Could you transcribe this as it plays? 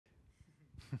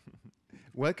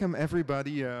Welcome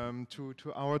everybody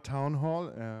to our town hall.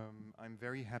 I'm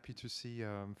very happy to see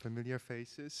familiar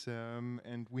faces,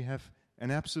 and we have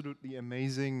an absolutely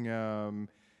amazing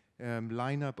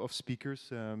lineup of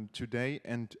speakers today,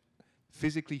 and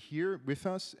physically here with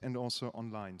us and also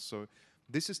online. So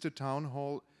this is the town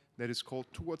hall that is called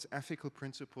Towards Ethical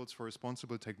Principles for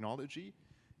Responsible Technology,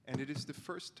 and it is the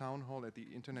first town hall at the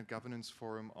Internet Governance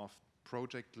Forum of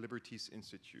Project Liberties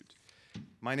Institute.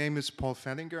 My name is Paul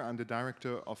Fellinger. I'm the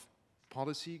Director of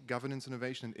Policy, Governance,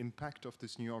 Innovation and Impact of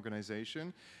this new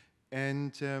organization.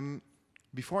 And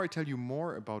before I tell you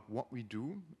more about what we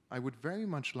do, I would very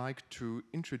much like to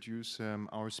introduce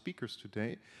our speakers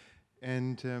today.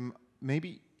 And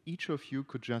maybe each of you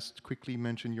could just quickly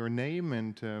mention your name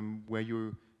and where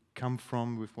you come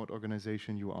from, with what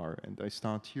organization you are. And I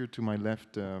start here to my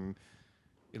left,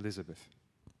 Elizabeth.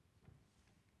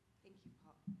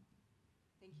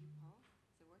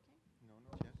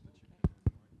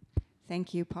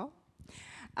 Thank you, Paul.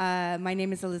 My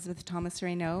name is Elizabeth Thomas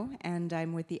Reynaud, and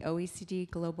I'm with the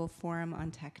OECD Global Forum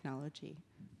on Technology.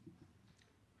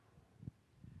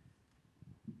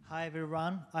 Hi,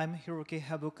 everyone. I'm Hiroki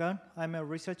Habuka. I'm a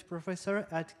research professor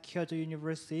at Kyoto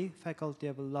University, Faculty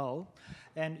of Law,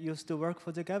 and used to work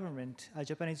for the government,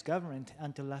 Japanese government,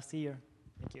 until last year.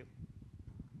 Thank you.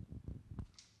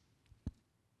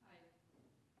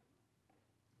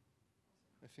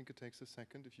 I think it takes a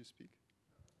second if you speak.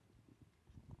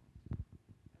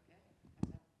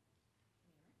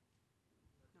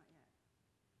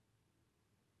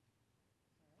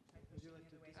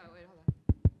 Oh, wait, hold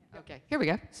on. Okay, here we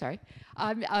go. Sorry.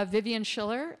 I'm Vivian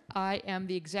Schiller. I am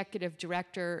the Executive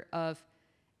Director of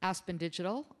Aspen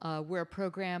Digital. We're a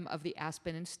program of the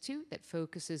Aspen Institute that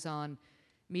focuses on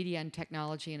media and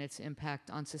technology and its impact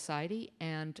on society.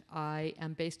 And I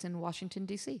am based in Washington,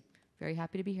 D.C. Very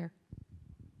happy to be here.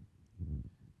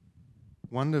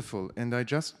 Wonderful. And I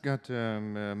just got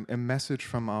a message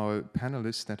from our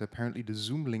panelists that apparently the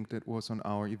Zoom link that was on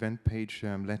our event page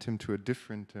led him to a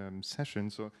different session.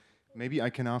 So maybe I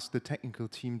can ask the technical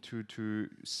team to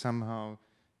somehow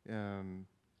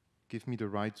give me the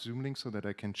right Zoom link so that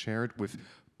I can share it with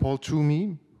Paul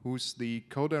Toomey, who's the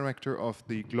co-director of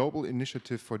the Global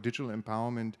Initiative for Digital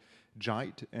Empowerment,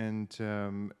 JITE, and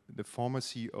the former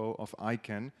CEO of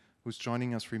ICANN, who's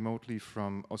joining us remotely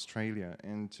from Australia.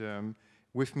 And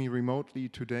with me remotely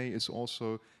today is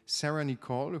also Sarah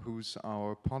Nicole, who's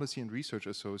our Policy and Research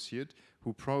Associate,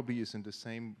 who probably is in the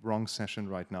same wrong session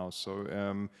right now.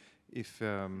 So if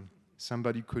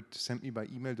somebody could send me by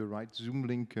email the right Zoom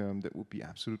link, that would be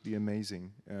absolutely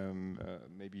amazing.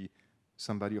 Maybe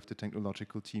somebody of the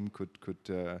technological team could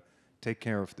take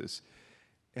care of this.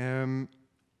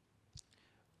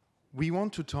 We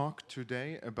want to talk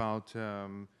today about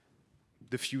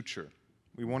the future.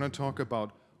 We want to talk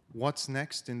about what's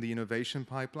next in the innovation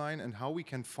pipeline and how we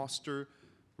can foster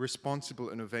responsible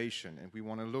innovation. And we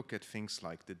want to look at things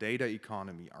like the data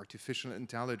economy, artificial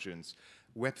intelligence,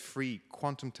 Web3,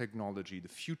 quantum technology, the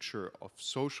future of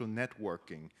social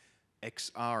networking,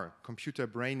 XR,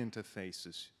 computer-brain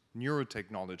interfaces,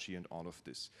 neurotechnology, and all of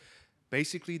this.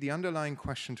 Basically, the underlying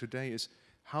question today is,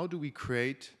 how do we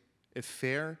create a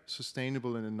fair,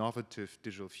 sustainable, and innovative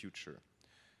digital future?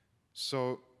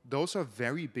 So those are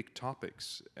very big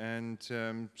topics, and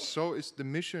so is the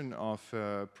mission of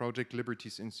Project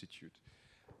Liberties Institute.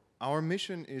 Our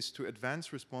mission is to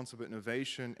advance responsible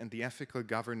innovation and the ethical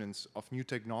governance of new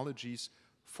technologies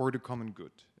for the common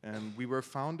good. And we were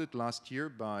founded last year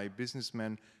by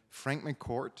businessman Frank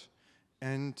McCourt,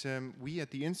 and we at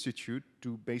the Institute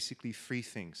do basically three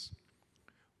things.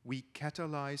 We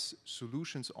catalyze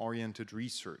solutions-oriented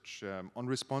research on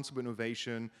responsible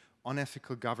innovation, on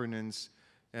ethical governance,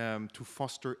 to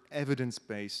foster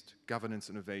evidence-based governance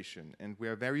innovation. And we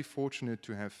are very fortunate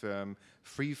to have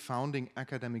three founding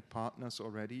academic partners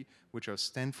already, which are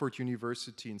Stanford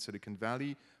University in Silicon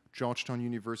Valley, Georgetown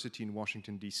University in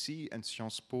Washington, D.C., and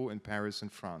Sciences Po in Paris in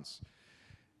France.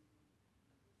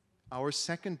 Our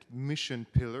second mission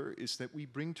pillar is that we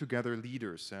bring together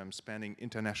leaders spanning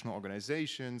international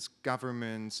organizations,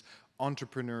 governments,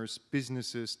 entrepreneurs,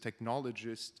 businesses,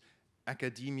 technologists,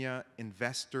 academia,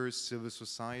 investors, civil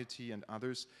society, and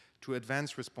others to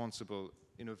advance responsible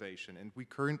innovation. And we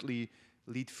currently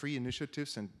lead 3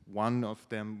 initiatives, and one of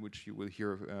them, which you will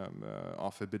hear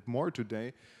of a bit more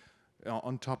today,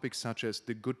 on topics such as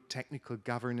the good technical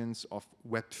governance of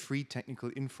Web3 technical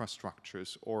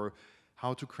infrastructures, or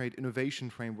how to create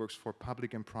innovation frameworks for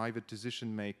public and private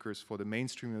decision makers for the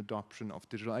mainstream adoption of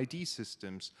digital ID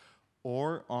systems,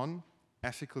 or on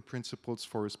ethical principles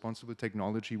for responsible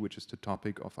technology, which is the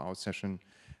topic of our session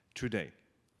today.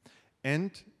 And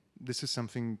this is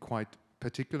something quite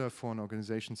particular for an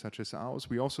organization such as ours,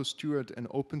 we also steward an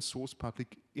open source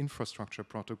public infrastructure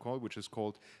protocol, which is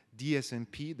called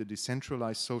DSNP, the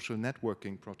Decentralized Social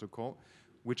Networking Protocol,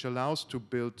 which allows to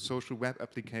build social web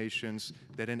applications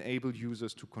that enable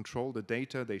users to control the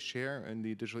data they share in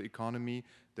the digital economy,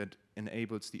 that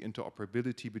enables the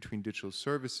interoperability between digital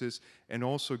services, and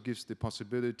also gives the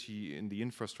possibility in the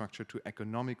infrastructure to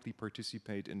economically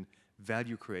participate in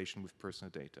value creation with personal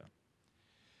data.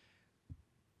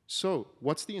 So,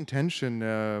 what's the intention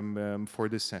for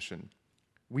this session?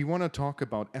 We want to talk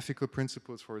about ethical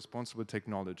principles for responsible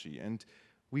technology, and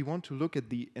we want to look at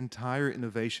the entire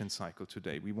innovation cycle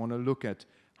today. We want to look at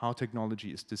how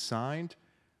technology is designed,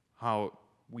 how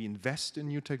we invest in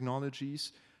new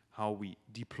technologies, how we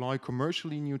deploy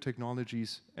commercially new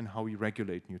technologies, and how we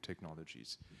regulate new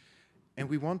technologies. And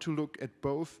we want to look at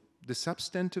both the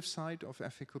substantive side of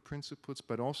ethical principles,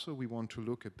 but also we want to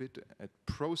look a bit at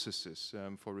processes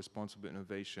for responsible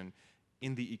innovation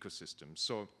in the ecosystem.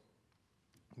 So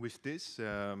with this,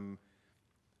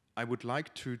 I would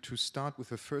like to start with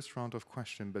the first round of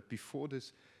questions, but before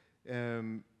this,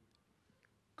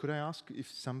 could I ask if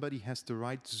somebody has the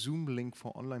right Zoom link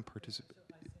for online participation?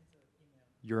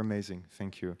 You're amazing,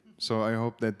 thank you. So I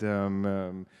hope that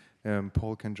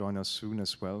Paul can join us soon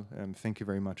as well. Thank you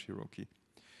very much, Hiroki.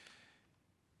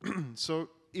 So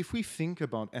if we think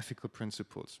about ethical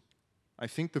principles, I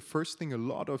think the first thing a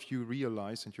lot of you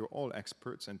realize, and you're all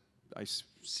experts, and I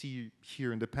see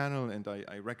here in the panel, and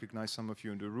I recognize some of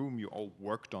you in the room, you all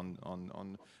worked on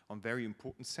very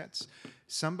important sets.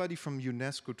 Somebody from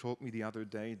UNESCO told me the other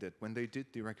day that when they did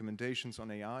the recommendations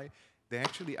on AI, they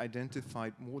actually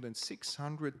identified more than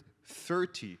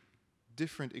 630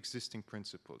 different existing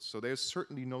principles. So there's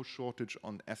certainly no shortage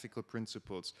on ethical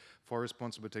principles for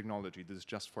responsible technology. This is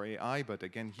just for AI, but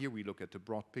again, here we look at the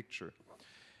broad picture.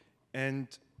 And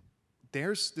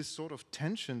there's this sort of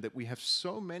tension that we have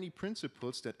so many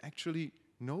principles that actually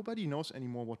nobody knows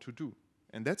anymore what to do.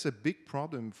 And that's a big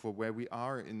problem for where we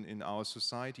are in our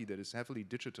society that is heavily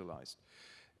digitalized.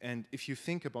 And if you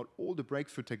think about all the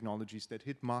breakthrough technologies that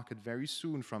hit market very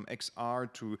soon, from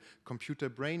XR to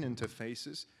computer-brain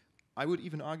interfaces, I would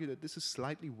even argue that this is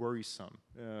slightly worrisome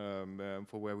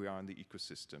for where we are in the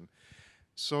ecosystem.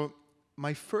 So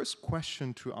my first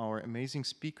question to our amazing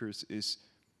speakers is,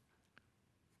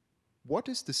 what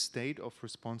is the state of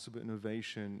responsible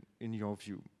innovation in your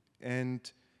view? And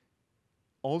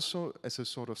also, as a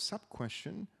sort of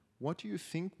sub-question, what do you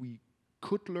think we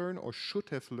could learn or should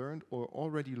have learned or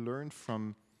already learned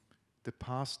from the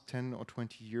past 10 or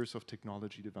 20 years of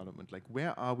technology development? Like,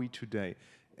 where are we today?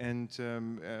 And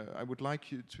I would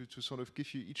like you to sort of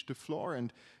give you each the floor,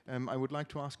 and I would like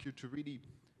to ask you to really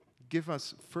give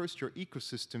us first your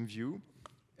ecosystem view,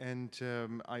 and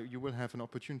you will have an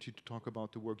opportunity to talk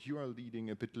about the work you are leading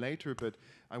a bit later, but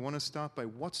I want to start by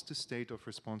what's the state of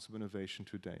responsible innovation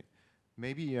today?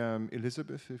 Maybe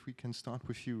Elizabeth, if we can start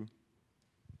with you.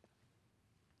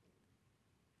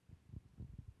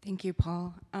 Thank you,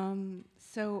 Paul.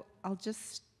 So I'll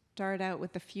just start out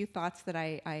with a few thoughts that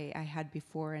I had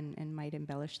before and might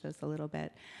embellish those a little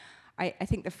bit. I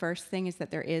think the first thing is that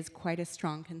there is quite a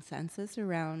strong consensus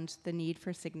around the need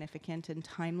for significant and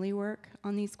timely work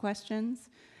on these questions.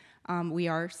 We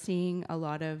are seeing a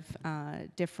lot of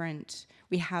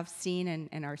we have seen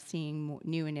and are seeing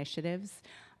new initiatives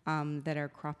that are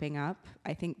cropping up.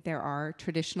 I think there are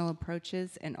traditional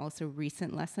approaches and also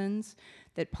recent lessons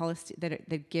that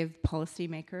give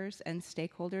policymakers and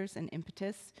stakeholders an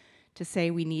impetus to say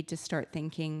we need to start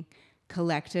thinking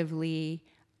collectively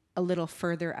a little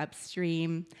further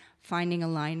upstream, finding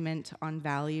alignment on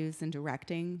values and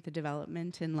directing the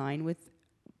development in line with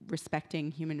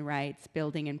respecting human rights,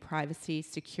 building in privacy,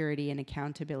 security, and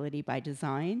accountability by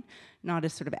design, not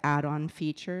as sort of add-on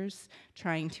features,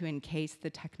 trying to encase the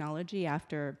technology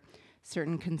after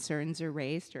certain concerns are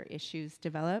raised or issues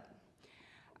develop.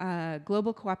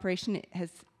 Global cooperation has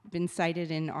been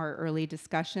cited in our early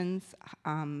discussions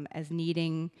as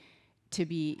needing to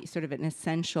be sort of an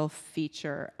essential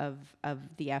feature of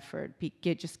the effort,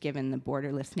 just given the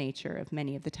borderless nature of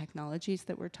many of the technologies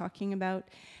that we're talking about,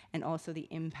 and also the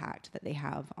impact that they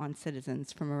have on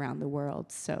citizens from around the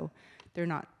world. So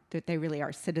they really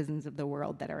are citizens of the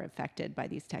world that are affected by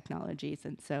these technologies,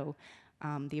 and so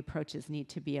the approaches need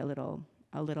to be a little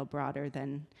broader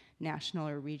than national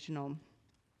or regional.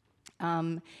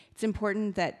 It's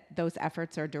important that those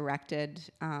efforts are directed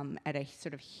at a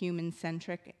sort of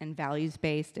human-centric and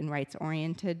values-based and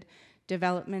rights-oriented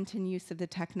development and use of the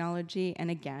technology. And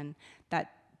again, that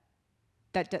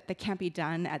can't be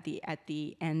done at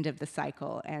the end of the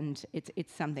cycle. And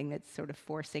it's something that's sort of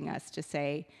forcing us to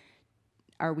say,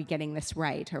 are we getting this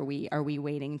right? Are we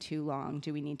waiting too long?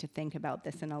 Do we need to think about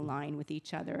this and align with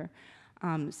each other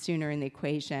sooner in the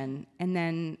equation? And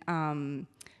then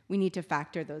we need to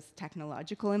factor those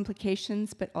technological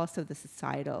implications, but also the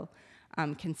societal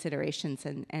considerations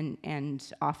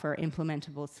and offer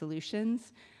implementable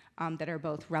solutions that are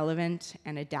both relevant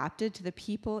and adapted to the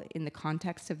people in the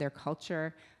context of their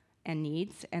culture and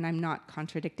needs. And I'm not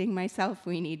contradicting myself.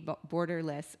 We need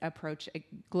borderless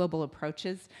global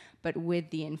approaches, but with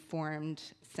the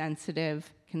informed,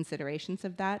 sensitive considerations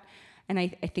of that. And I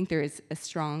think there is a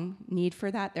strong need for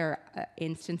that. There are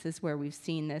instances where we've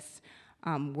seen this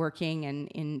working and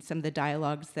in some of the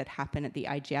dialogues that happen at the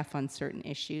IGF on certain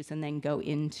issues and then go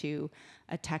into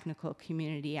a technical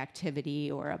community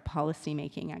activity or a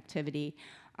policy-making activity.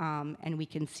 And we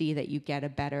can see that you get a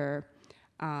better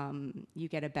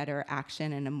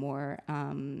action and a more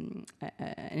an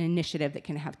initiative that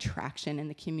can have traction in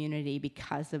the community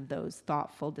because of those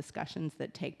thoughtful discussions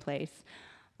that take place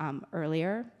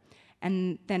earlier.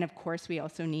 And then, of course, we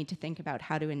also need to think about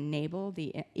how to enable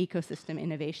the ecosystem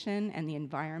innovation and the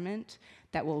environment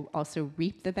that will also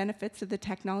reap the benefits of the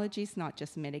technologies, not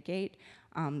just mitigate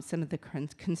some of the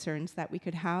concerns that we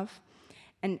could have.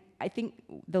 And I think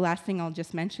the last thing I'll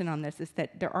just mention on this is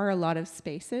that there are a lot of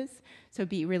spaces, so it'd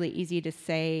be really easy to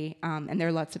say, and there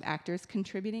are lots of actors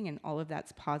contributing, and all of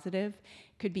that's positive.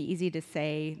 It could be easy to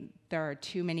say there are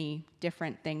too many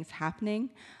different things happening.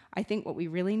 I think what we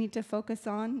really need to focus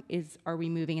on is, are we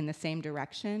moving in the same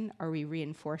direction? Are we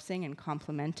reinforcing and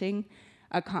complementing,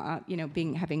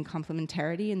 having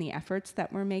complementarity in the efforts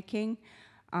that we're making?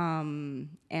 And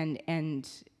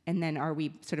then are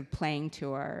we sort of playing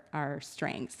to our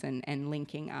strengths and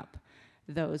linking up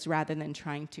those rather than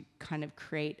trying to kind of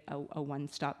create a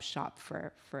one-stop shop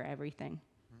for everything?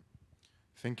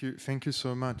 Thank you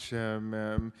so much.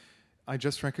 I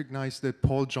just recognized that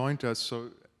Paul joined us,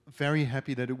 so very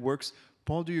happy that it works.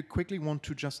 Paul, do you quickly want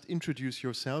to just introduce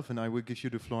yourself, and I will give you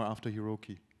the floor after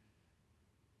Hiroki.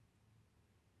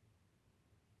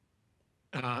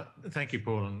 Thank you,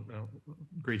 Paul, and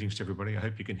greetings to everybody. I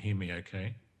hope you can hear me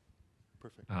okay.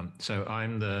 Perfect. So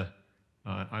I'm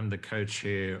the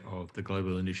co-chair of the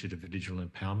Global Initiative for Digital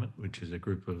Empowerment, which is a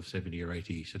group of 70 or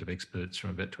 80 sort of experts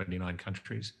from about 29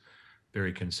 countries,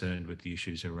 very concerned with the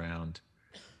issues around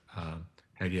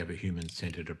how do you have a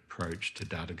human-centered approach to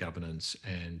data governance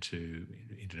and to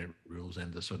internet rules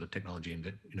and the sort of technology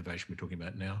and innovation we're talking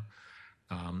about now.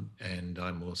 And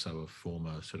I'm also a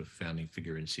former sort of founding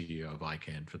figure and CEO of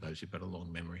ICANN, for those who've got a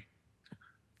long memory.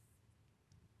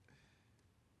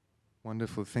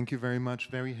 Wonderful. Thank you very much.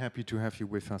 Very happy to have you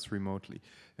with us remotely.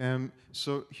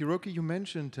 So Hiroki, you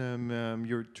mentioned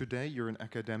today you're an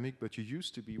academic, but you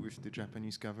used to be with the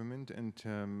Japanese government, and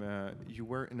you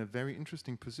were in a very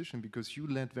interesting position because you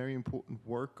led very important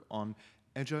work on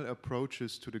agile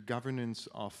approaches to the governance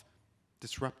of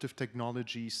disruptive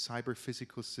technologies,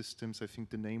 cyber-physical systems. I think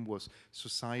the name was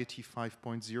Society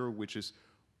 5.0, which is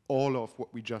all of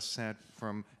what we just said,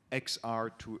 from XR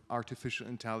to artificial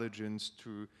intelligence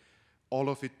to all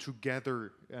of it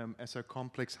together as a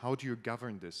complex. How do you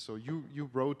govern this? So you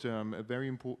wrote a very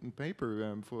important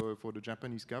paper for the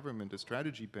Japanese government, a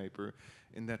strategy paper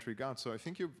in that regard. So I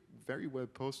think you're very well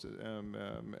posted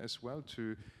as well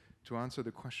to answer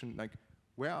the question, like,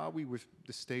 where are we with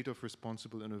the state of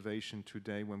responsible innovation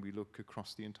today when we look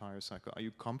across the entire cycle? Are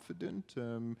you confident?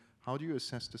 How do you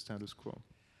assess the status quo?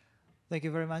 Thank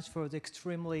you very much for the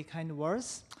extremely kind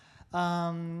words.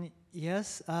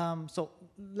 Yes, so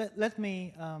let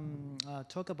me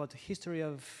talk about the history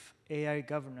of AI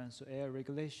governance, or AI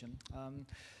regulation.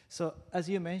 So as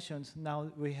you mentioned,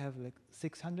 now we have like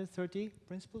 630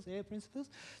 principles, AI principles.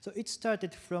 So it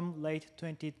started from late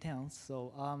 2010s,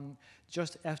 so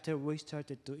just after we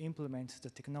started to implement the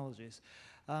technologies.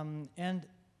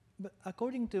 But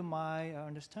according to my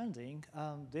understanding,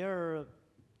 there are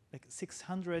like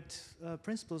 600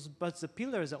 principles, but the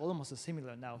pillars are almost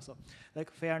similar now. So like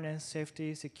fairness,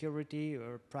 safety, security,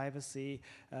 or privacy,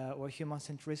 or human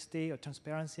centricity, or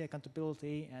transparency,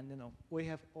 accountability, and we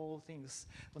have all things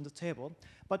on the table.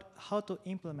 But how to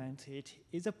implement it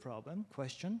is a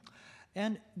question.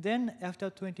 And then after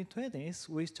 2020s,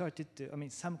 we started to,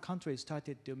 some countries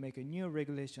started to make a new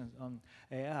regulations on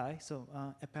AI. So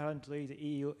apparently the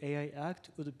EU AI Act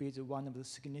would be one of the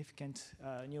significant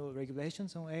new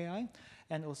regulations on AI.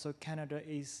 And also Canada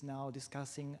is now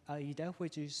discussing IGF,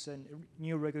 which is a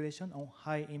new regulation on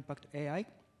high impact AI.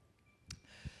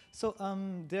 So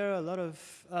there are a lot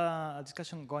of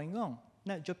discussion going on.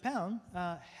 Now Japan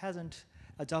hasn't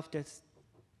adopted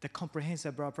the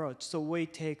comprehensive approach. So we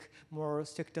take more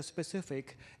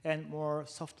sector-specific and more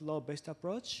soft law-based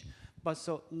approach. But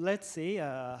so let's see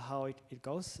how it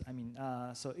goes. I mean,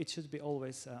 so it should be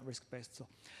always risk-based. So,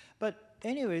 but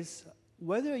anyways,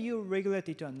 whether you regulate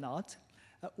it or not,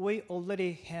 we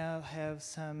already have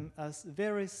some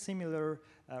very similar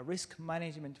risk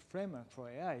management framework for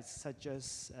AI, such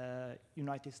as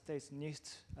United States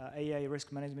NIST AI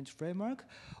risk management framework,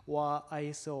 or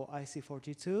ISO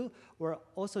IC42, or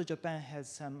also Japan has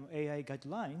some AI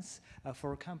guidelines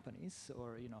for companies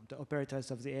or the operators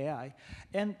of the AI,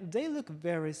 and they look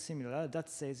very similar.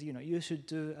 That says you should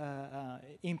do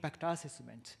impact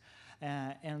assessment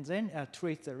and then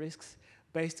treat the risks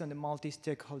based on the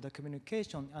multi-stakeholder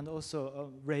communication and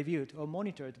also reviewed or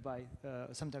monitored by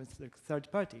sometimes the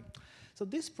third party. So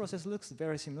this process looks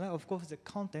very similar. Of course, the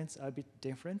contents are a bit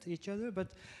different each other,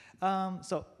 but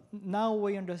so now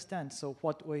we understand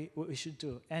what we should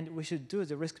do. And we should do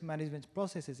the risk management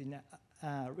processes in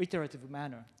an iterative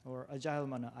manner or agile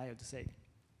manner, I would say.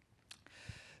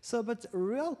 So, but the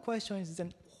real question is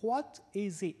then, what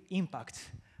is the impact?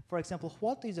 For example,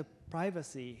 what is the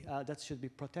privacy that should be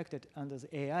protected under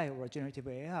the AI or generative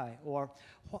AI, or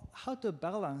how to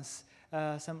balance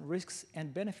some risks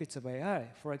and benefits of AI.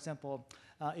 For example,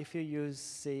 if you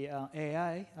use the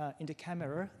AI in the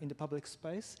camera in the public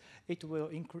space, it will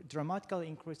dramatically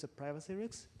increase the privacy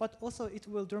risks, but also it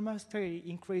will dramatically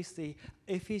increase the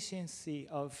efficiency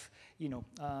of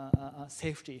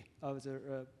safety of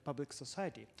the public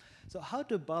society. So how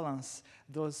to balance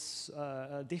those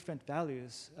different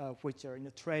values which are in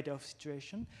a trade-off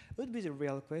situation would be the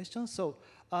real question. So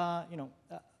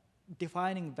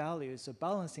defining values, or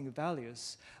balancing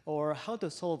values, or how to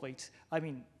solve it. I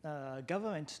mean,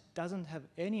 government doesn't have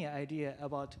any idea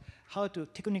about how to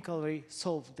technically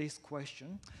solve this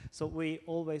question. So we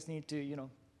always need to,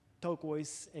 talk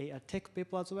with a tech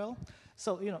people as well.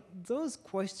 So, those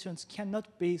questions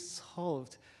cannot be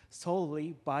solved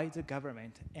solely by the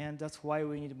government. And that's why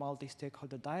we need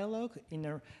multi-stakeholder dialogue in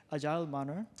an agile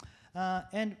manner.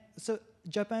 And so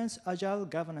Japan's agile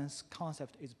governance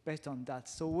concept is based on that.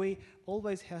 So we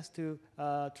always have to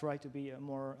try to be a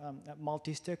more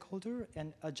multi-stakeholder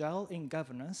and agile in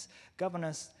governance.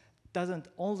 Governance doesn't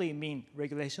only mean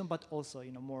regulation, but also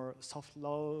more soft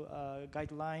law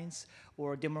guidelines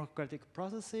or democratic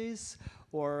processes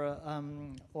or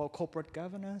corporate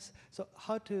governance. So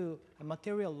how to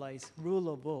materialize rule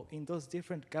of law in those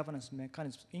different governance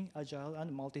mechanisms in agile and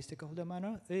multi-stakeholder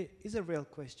manner is a real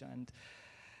question. And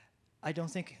I don't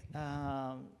think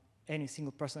any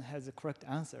single person has a correct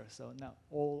answer. So now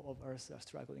all of us are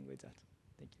struggling with that.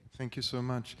 Thank you. Thank you so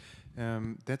much.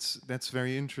 That's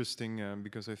very interesting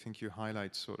because I think you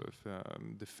highlight sort of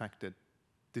the fact that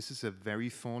this is a very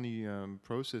thorny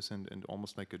process and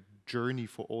almost like a journey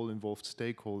for all involved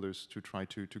stakeholders to try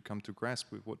to come to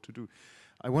grasp with what to do.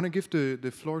 I want to give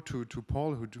the floor to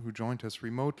Paul, who joined us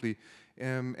remotely.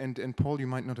 And Paul, you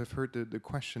might not have heard the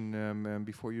question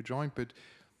before you joined, but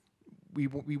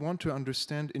we want to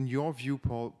understand, in your view,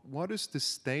 Paul, what is the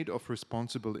state of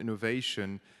responsible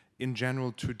innovation in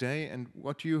general today, and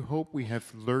what do you hope we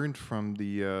have learned from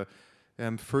the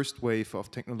first wave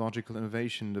of technological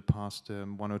innovation in the past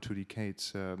 1 or 2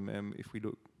 decades? If we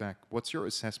look back, what's your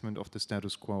assessment of the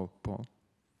status quo, Paul?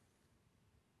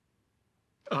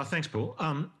 Thanks, Paul.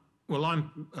 Well,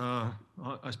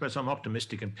 I suppose I'm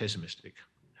optimistic and pessimistic.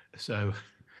 So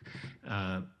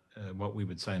what we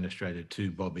would say in Australia,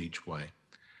 to bob each way.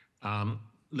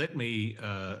 Let me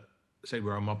say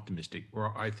where I'm optimistic, where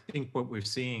I think what we're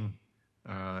seeing,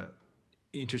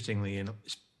 interestingly, and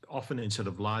often in sort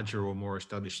of larger or more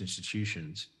established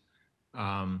institutions,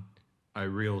 a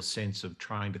real sense of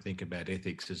trying to think about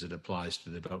ethics as it applies to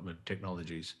the development of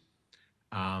technologies.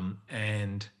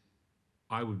 And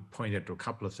I would point out to a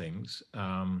couple of things,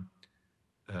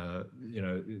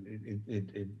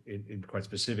 quite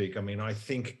specific. I mean, I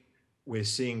think we're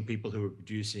seeing people who are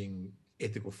producing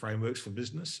ethical frameworks for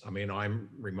business. I mean, I'm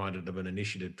reminded of an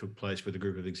initiative took place with a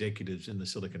group of executives in the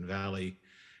Silicon Valley,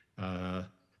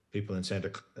 people in Santa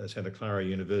Clara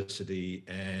University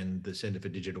and the Center for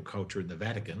Digital Culture in the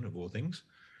Vatican, of all things,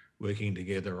 working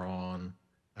together on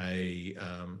a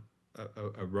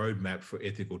roadmap for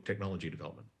ethical technology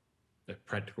development, a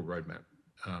practical roadmap.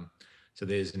 So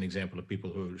there's an example of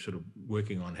people who are sort of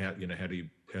working on how do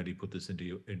you put this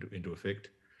into effect.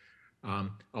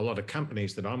 A lot of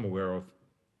companies that I'm aware of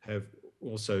have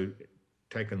also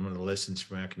taken one of the lessons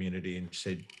from our community and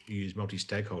said use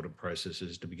multi-stakeholder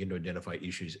processes to begin to identify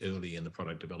issues early in the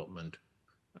product development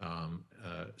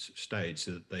stage,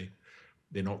 so that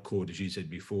they're not caught, as you said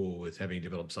before, with having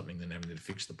developed something then having to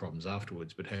fix the problems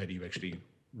afterwards. But how do you actually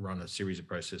run a series of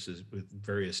processes with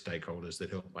various stakeholders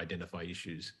that help identify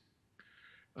issues?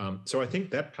 So I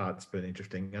think that part's been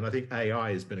interesting, and I think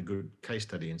AI has been a good case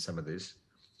study in some of this.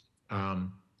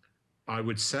 I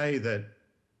would say that,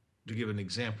 to give an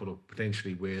example of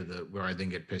potentially where I then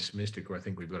get pessimistic, or I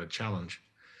think we've got a challenge,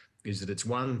 is that it's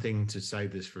one thing to say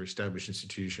this for established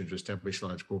institutions or established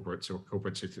large corporates or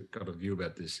corporates who've got a view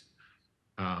about this.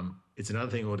 It's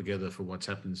another thing altogether for what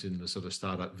happens in the sort of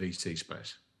startup VC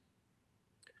space.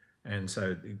 And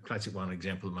so the classic one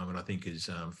example at the moment, I think, is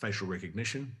facial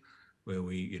recognition, where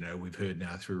we've heard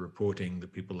now through reporting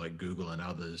that people like Google and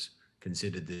others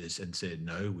considered this and said,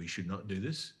 no, we should not do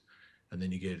this. And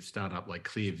then you get a startup like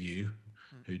Clearview,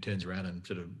 who turns around and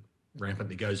sort of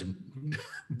rampantly goes and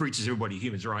breaches everybody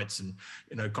human rights and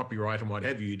copyright and what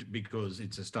have you, because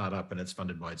it's a startup and it's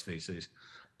funded by its VCs.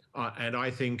 And I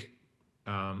think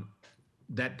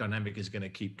that dynamic is going to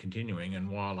keep continuing. And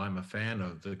while I'm a fan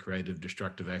of the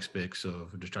destructive aspects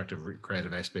of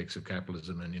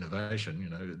capitalism and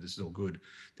innovation, this is all good.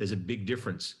 There's a big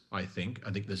difference, I think.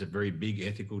 I think there's a very big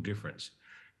ethical difference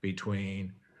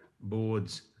between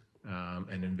boards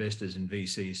and investors and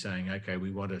VCs saying, okay, we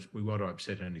want to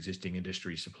upset an existing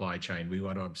industry supply chain. We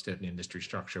want to upset an industry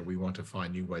structure. We want to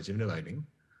find new ways of innovating.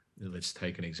 Let's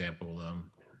take an example.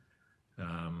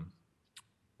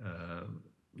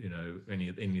 Any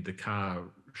of the car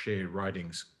share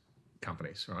ridings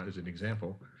companies, right, as an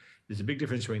example. There's a big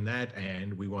difference between that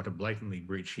and we want to blatantly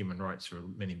breach human rights for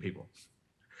many people.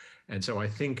 And so I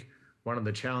think one of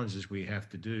the challenges we have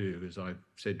to do, as I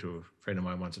said to a friend of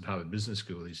mine once at Harvard Business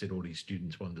School, he said all these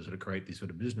students wanted to sort of create these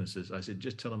sort of businesses. I said,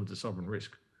 just tell them it's a sovereign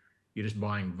risk. You're just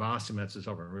buying vast amounts of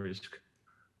sovereign risk.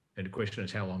 And the question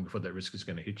is how long before that risk is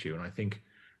going to hit you. And I think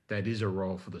that is a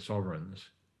role for the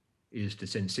sovereigns, is to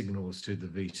send signals to the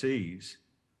VCs,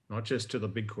 not just to the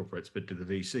big corporates, but to the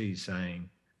VCs saying,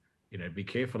 be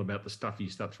careful about the stuff you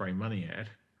start throwing money at.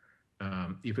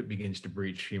 If it begins to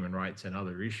breach human rights and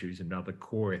other issues and other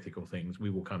core ethical things,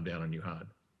 we will come down on you hard.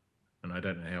 And I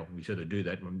don't know how we sort of do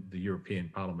that when the European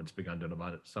Parliament's begun to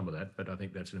demand some of that, but I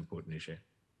think that's an important issue.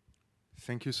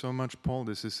 Thank you so much, Paul.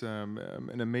 This is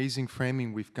an amazing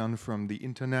framing. We've gone from the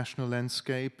international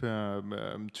landscape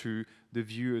to the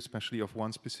view, especially of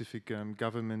one specific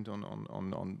government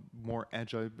on more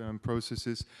agile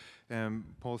processes.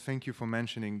 Paul, thank you for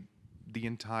mentioning the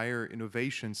entire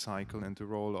innovation cycle and the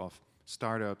role of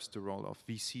startups, the role of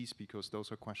VCs, because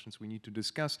those are questions we need to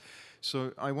discuss.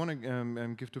 So I want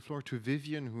to give the floor to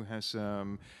Vivian, who has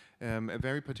a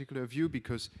very particular view,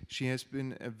 because she has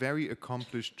been a very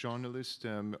accomplished journalist,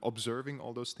 observing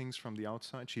all those things from the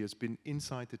outside. She has been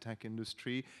inside the tech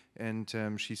industry, and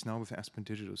she's now with Aspen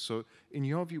Digital. So in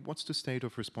your view, what's the state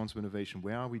of responsible innovation?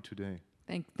 Where are we today?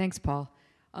 Thanks, Paul.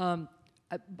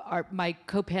 My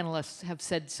co-panelists have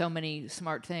said so many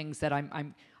smart things that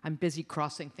I'm busy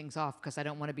crossing things off because I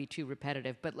don't want to be too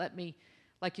repetitive. But let me,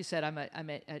 like you said, I'm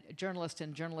a journalist,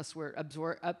 and journalists were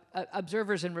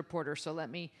observers and reporters. So let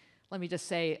me just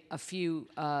say a few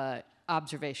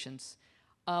observations.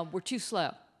 We're too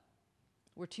slow.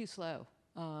 We're too slow.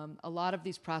 A lot of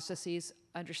these processes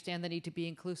understand the need to be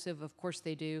inclusive. Of course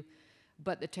they do,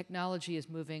 but the technology is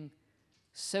moving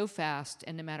so fast,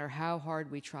 and no matter how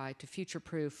hard we try to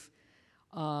future-proof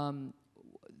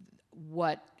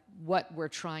what we're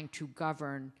trying to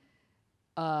govern,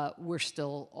 we're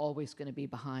still always going to be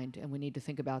behind, and we need to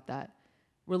think about that.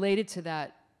 Related to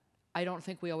that, I don't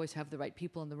think we always have the right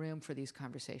people in the room for these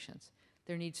conversations.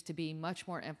 There needs to be much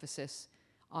more emphasis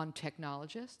on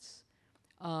technologists,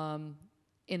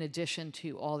 in addition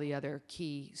to all the other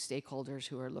key stakeholders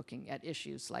who are looking at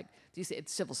issues like these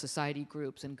civil society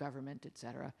groups and government, et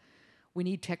cetera. We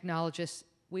need technologists.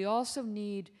 We also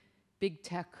need big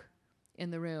tech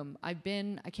in the room. I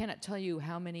cannot tell you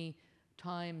how many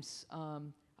times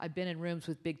I've been in rooms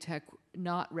with big tech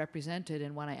not represented,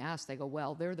 and when I ask, they go,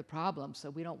 well, they're the problem, so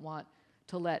we don't want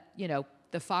to let,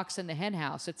 the fox in the hen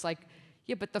house. It's like,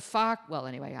 yeah, but the fox, well,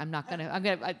 anyway, I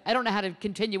don't know how to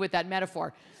continue with that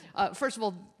metaphor. First of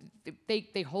all,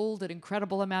 they hold an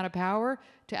incredible amount of power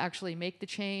to actually make the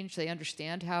change. They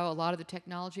understand how a lot of the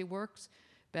technology works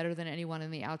better than anyone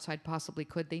on the outside possibly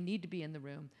could. They need to be in the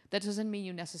room. That doesn't mean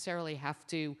you necessarily have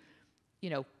to,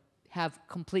 have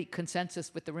complete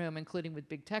consensus with the room, including with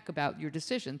big tech, about your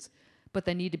decisions, but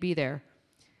they need to be there.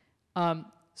 My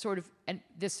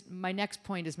next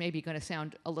point is maybe going to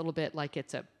sound a little bit like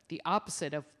it's the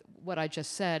opposite of what I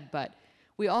just said, but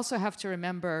we also have to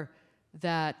remember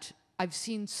that I've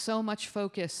seen so much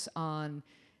focus on,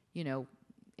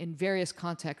 in various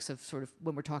contexts of sort of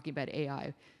when we're talking about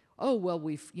AI. Oh, well,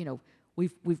 we've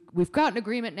got an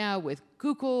agreement now with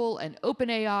Google and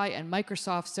OpenAI and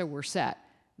Microsoft, so we're set.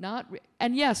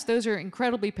 And yes, those are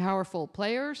incredibly powerful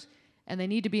players, and they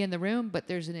need to be in the room, but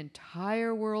there's an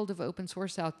entire world of open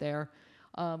source out there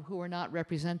who are not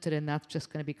represented, and that's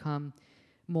just going to become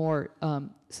more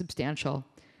substantial.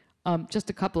 Just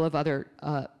a couple of other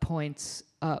points.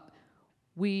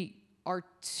 We are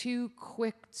too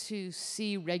quick to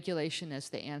see regulation as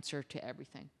the answer to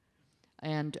everything.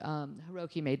 And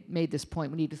Hiroki made this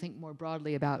point. We need to think more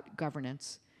broadly about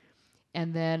governance.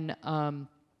 And then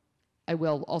I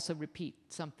will also repeat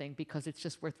something because it's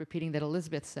just worth repeating that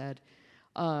Elizabeth said,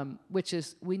 which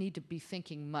is we need to be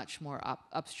thinking much more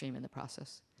upstream in the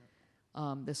process.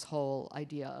 This whole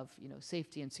idea of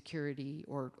safety and security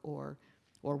or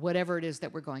whatever it is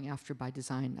that we're going after by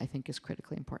design, I think is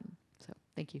critically important. So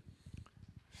thank you.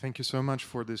 Thank you so much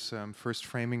for this first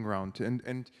framing round.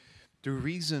 And the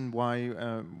reason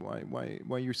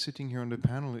why you're sitting here on the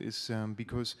panel is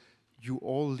because you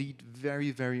all lead very,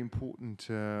 very important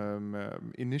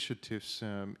initiatives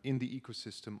in the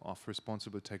ecosystem of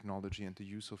responsible technology and the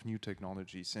use of new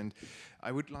technologies. And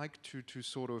I would like to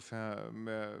sort of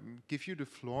give you the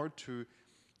floor to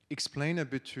explain a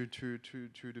bit to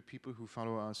the people who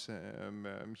follow us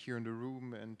here in the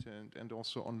room and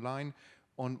also online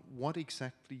on what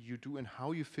exactly you do and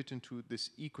how you fit into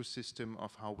this ecosystem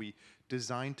of how we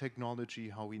design technology,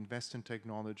 how we invest in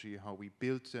technology, how we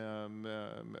build,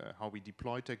 how we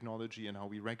deploy technology, and how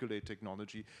we regulate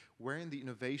technology. Where in the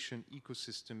innovation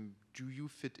ecosystem do you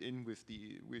fit in with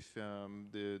the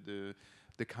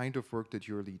kind of work that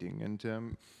you're leading?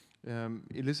 And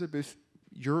Elizabeth,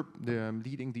 you're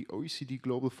leading the OECD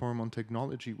Global Forum on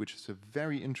Technology, which is a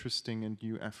very interesting and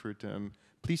new effort.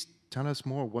 Please tell us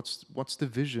more. What's the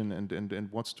vision and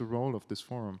what's the role of this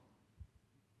forum?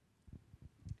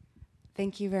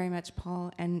 Thank you very much,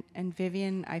 Paul. And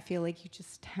Vivian, I feel like you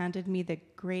just handed me the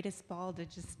greatest ball to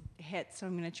just hit, so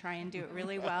I'm going to try and do it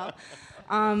really well.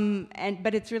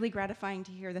 But it's really gratifying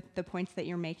to hear the points that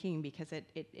you're making because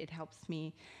it helps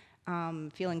me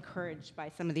feel encouraged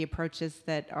by some of the approaches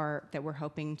that we're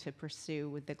hoping to pursue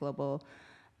with the global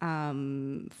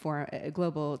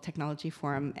Global Technology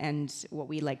Forum and what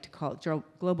we like to call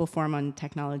Global Forum on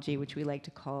Technology, which we like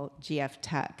to call GF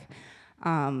Tech.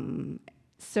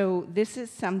 So this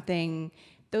is something,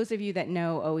 those of you that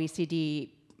know OECD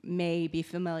may be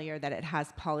familiar that it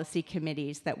has policy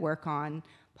committees that work on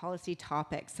policy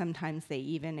topics. Sometimes they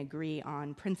even agree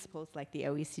on principles like the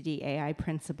OECD AI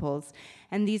principles.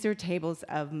 And these are tables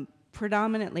of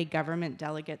predominantly government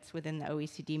delegates within the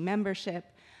OECD membership.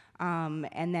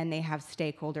 And then they have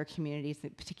stakeholder communities,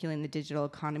 particularly in the digital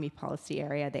economy policy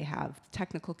area. They have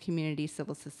technical community,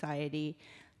 civil society,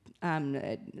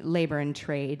 labor and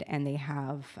trade, and they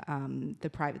have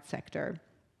the private sector.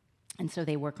 And so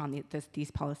they work on these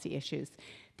policy issues.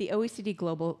 The OECD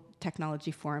Global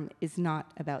Technology Forum is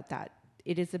not about that.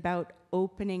 It is about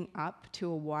opening up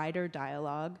to a wider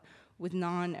dialogue with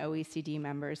non-OECD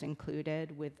members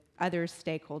included, with other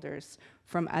stakeholders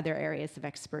from other areas of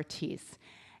expertise.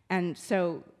 And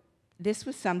so this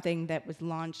was something that was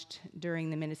launched during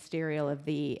the ministerial of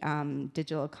the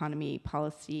digital economy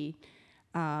policy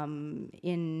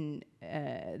in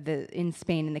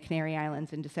Spain in the Canary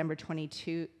Islands in December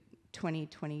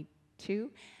 2022.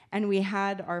 And we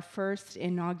had our first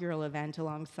inaugural event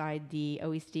alongside the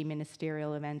OECD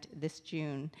ministerial event this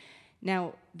June.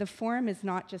 Now, the forum is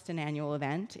not just an annual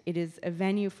event. It is a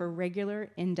venue for regular,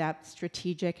 in-depth,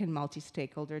 strategic, and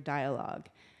multi-stakeholder dialogue.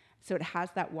 So it has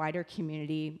that wider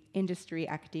community, industry,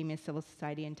 academia, civil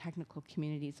society, and technical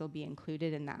communities will be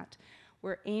included in that.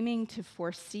 We're aiming to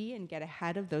foresee and get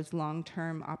ahead of those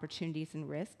long-term opportunities and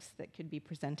risks that could be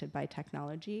presented by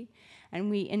technology.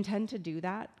 And we intend to do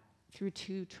that through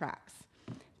two tracks.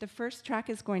 The first track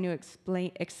is going to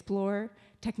explore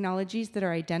technologies that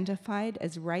are identified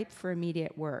as ripe for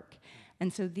immediate work.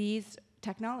 And so these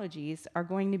technologies are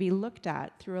going to be looked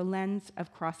at through a lens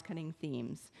of cross-cutting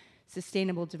themes: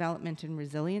 sustainable development and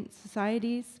resilient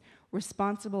societies,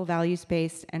 responsible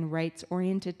values-based and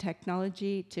rights-oriented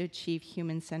technology to achieve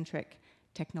human-centric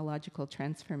technological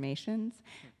transformations,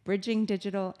 bridging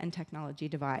digital and technology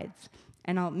divides.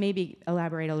 And I'll maybe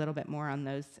elaborate a little bit more on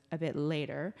those a bit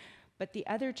later. But the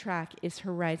other track is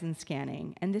horizon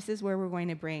scanning. And this is where we're going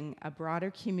to bring a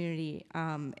broader community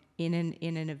in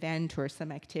an event or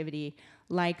some activity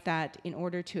like that in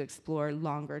order to explore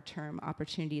longer-term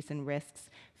opportunities and risks,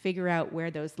 figure out where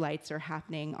those lights are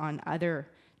happening on other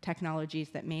technologies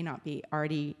that may not be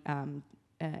already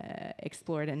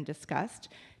explored and discussed,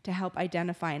 to help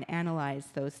identify and analyze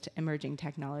those emerging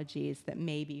technologies that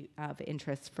may be of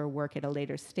interest for work at a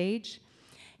later stage.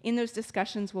 In those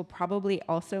discussions, we'll probably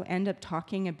also end up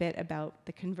talking a bit about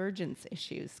the convergence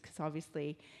issues, because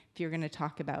obviously, if you're going to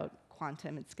talk about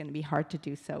quantum, it's going to be hard to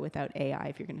do so without AI.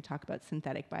 If you're going to talk about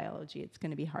synthetic biology, it's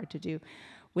going to be hard to do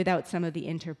without some of the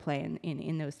interplay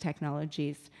in those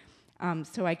technologies.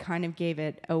 So I kind of gave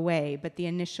it away, but the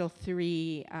initial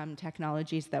three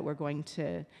technologies that we're going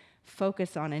to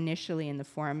focus on initially in the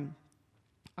forum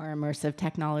are immersive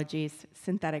technologies,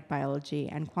 synthetic biology,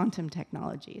 and quantum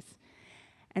technologies.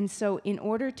 And so in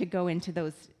order to go into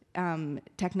those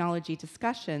technology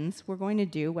discussions, we're going to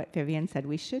do what Vivian said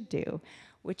we should do,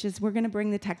 which is we're going to bring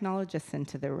the technologists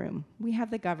into the room. We have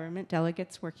the government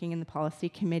delegates working in the policy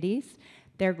committees.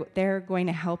 They're going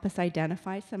to help us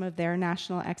identify some of their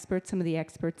national experts, some of the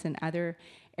experts in other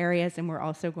areas, and we're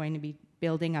also going to be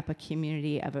building up a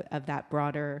community of that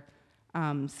broader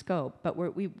scope. But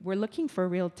we're looking for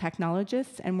real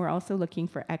technologists, and we're also looking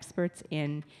for experts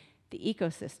in the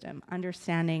ecosystem,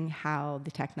 understanding how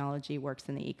the technology works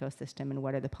in the ecosystem and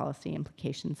what are the policy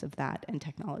implications of that and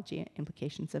technology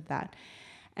implications of that.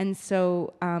 And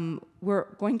so we're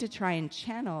going to try and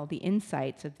channel the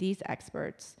insights of these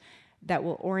experts that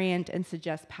will orient and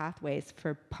suggest pathways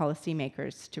for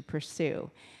policymakers to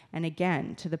pursue. And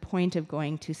again, to the point of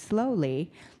going too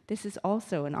slowly, this is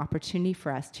also an opportunity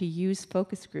for us to use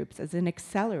focus groups as an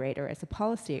accelerator, as a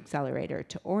policy accelerator,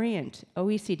 to orient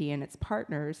OECD and its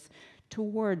partners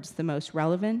towards the most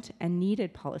relevant and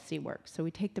needed policy work. So we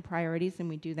take the priorities and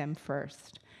we do them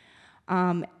first.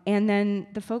 And then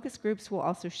the focus groups will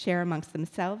also share amongst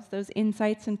themselves those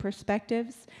insights and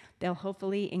perspectives. They'll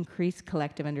hopefully increase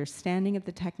collective understanding of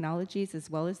the technologies as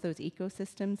well as those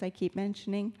ecosystems I keep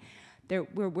mentioning.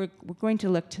 We're going to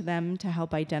look to them to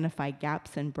help identify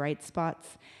gaps and bright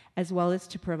spots, as well as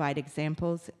to provide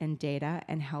examples and data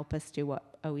and help us do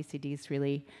what OECD is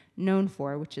really known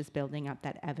for, which is building up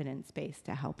that evidence base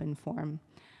to help inform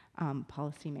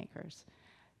policymakers.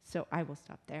 So I will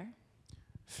stop there.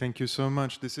 Thank you so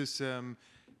much. This is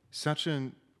such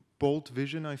a bold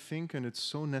vision, I think, and it's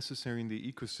so necessary in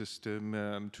the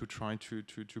ecosystem to try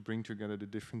to bring together the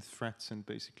different threats and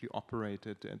basically operate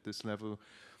at this level.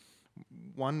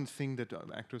 One thing that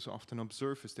actors often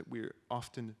observe is that we're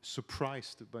often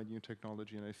surprised by new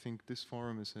technology, and I think this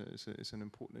forum is an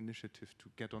important initiative to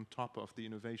get on top of the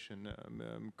innovation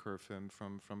curve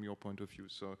from your point of view.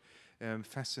 So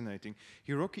fascinating.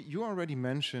 Hiroki, you already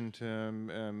mentioned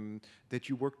that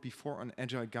you worked before on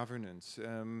agile governance.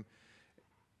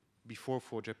 Before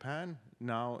for Japan,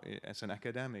 now as an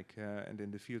academic and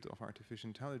in the field of artificial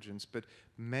intelligence, but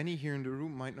many here in the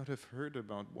room might not have heard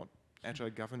about what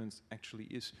agile governance actually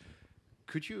is.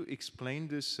 Could you explain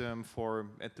this for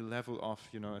at the level of,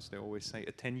 as they always say,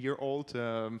 a 10-year-old?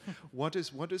 What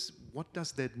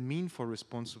does that mean for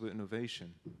responsible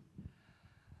innovation?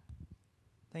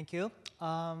 Thank you.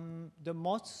 The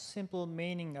most simple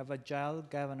meaning of agile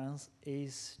governance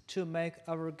is to make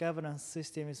our governance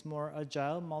systems more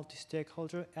agile,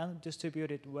 multi-stakeholder, and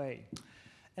distributed way.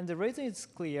 And the reason is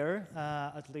clear,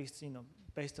 at least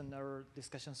based on our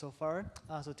discussion so far.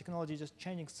 So technology is just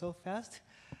changing so fast,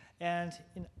 and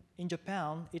in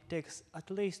Japan, it takes at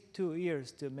least 2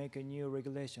 years to make a new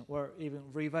regulation or even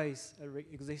revise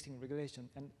existing regulation,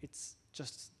 and it's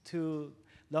just too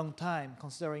long time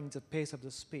considering the pace of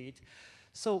the speed.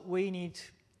 So we need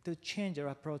to change our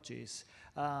approaches.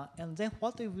 And then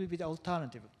what will be the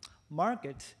alternative?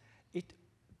 Market, it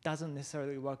doesn't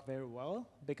necessarily work very well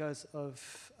because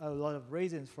of a lot of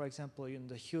reasons. For example,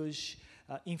 the huge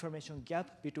information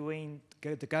gap between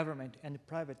the government and the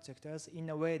private sectors, in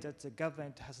a way that the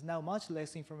government has now much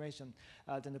less information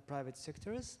than the private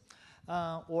sectors,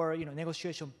 or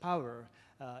negotiation power.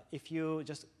 If you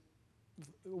just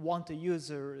want to use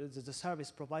the service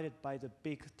provided by the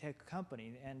big tech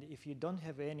company, and if you don't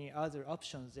have any other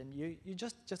options, then you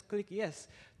just click yes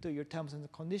to your terms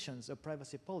and conditions of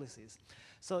privacy policies.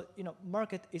 So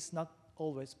market is not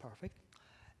always perfect.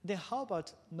 Then how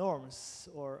about norms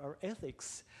or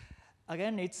ethics?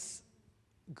 Again, it's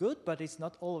good, but it's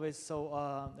not always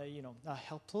so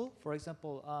helpful. For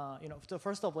example,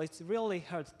 first of all, it's really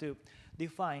hard to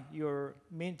define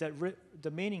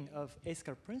the meaning of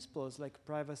ethical principles like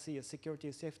privacy,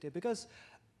 security, safety, because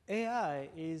AI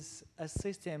is a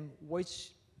system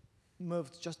which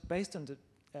moves just based on the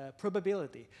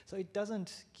probability. So it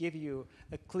doesn't give you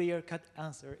a clear-cut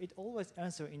answer. It always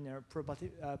answers in a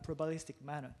probabilistic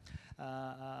manner.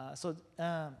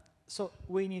 So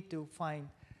we need to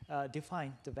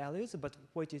define the values, but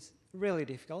which is really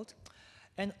difficult.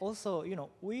 And also,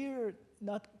 we're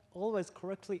not always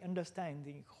correctly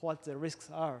understanding what the risks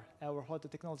are or what the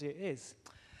technology is.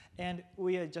 And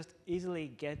we just easily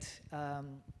get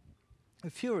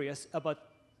furious about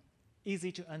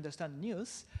easy to understand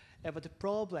news about the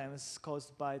problems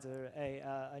caused by the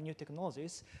new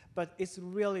technologies, but it's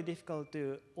really difficult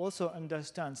to also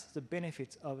understand the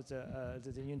benefits of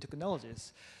the new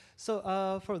technologies.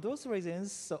 So for those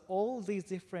reasons, so all these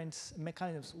different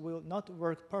mechanisms will not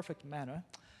work perfect manner,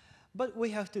 but we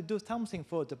have to do something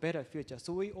for the better future.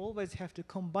 So we always have to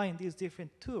combine these different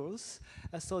tools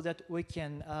so that we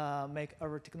can make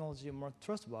our technology more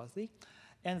trustworthy.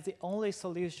 And the only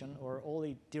solution or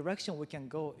only direction we can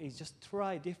go is just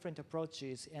try different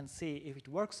approaches and see if it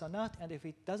works or not. And if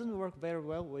it doesn't work very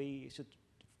well, we should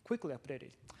quickly update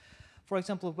it. For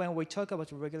example, when we talk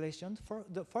about regulation,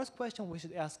 the first question we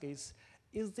should ask is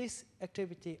this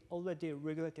activity already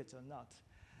regulated or not?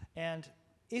 And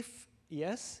if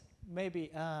yes, maybe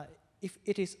if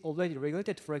it is already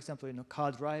regulated, for example,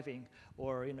 car driving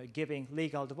or giving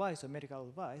legal advice or medical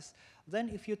advice, then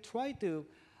if you try to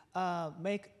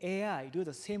make AI do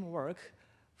the same work,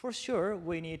 for sure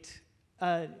we need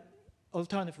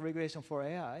alternative regulation for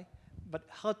AI. But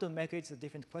how to make it is a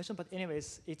different question. But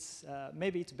anyways,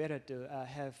 maybe it's better to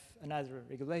have another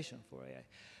regulation for AI.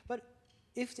 But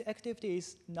if the activity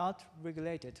is not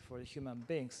regulated for the human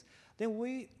beings, then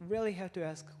we really have to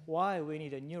ask why we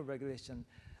need a new regulation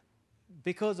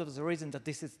because of the reason that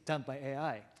this is done by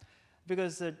AI.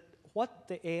 Because what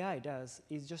the AI does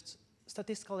is just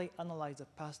statistically analyze the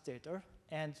past data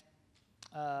and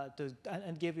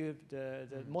give you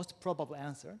the most probable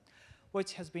answer,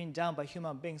 which has been done by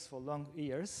human beings for long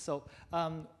years. So,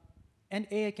 and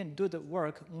AI can do the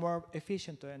work more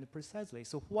efficiently and precisely.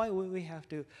 So why would we have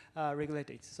to regulate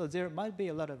it? So there might be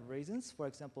a lot of reasons. For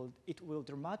example, it will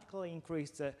dramatically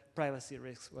increase the privacy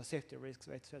risks or safety risks,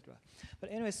 etc. But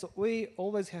anyway, so we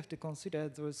always have to consider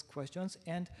those questions,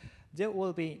 and there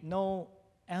will be no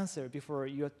answer before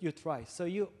you try. So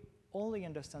you only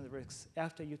understand the risks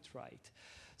after you try it.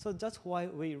 So that's why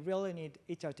we really need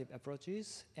iterative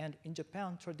approaches. And in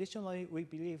Japan, traditionally, we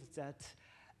believe that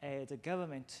the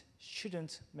government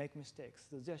shouldn't make mistakes.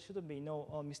 So there shouldn't be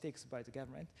no mistakes by the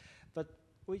government. But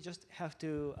we just have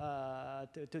to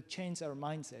change our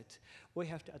mindset. We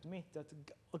have to admit that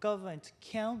the government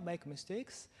can make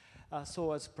mistakes,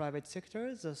 so as private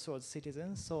sectors, so as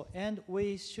citizens. And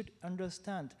we should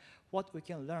understand what we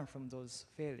can learn from those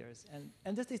failures.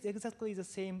 And this is exactly the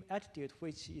same attitude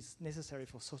which is necessary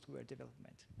for software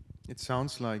development. It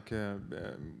sounds like,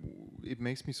 it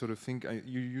makes me sort of think,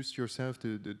 you used yourself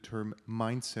the term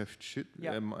mindset shift,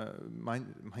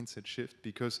 mindset shift,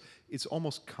 because it's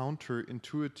almost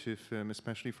counterintuitive,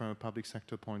 especially from a public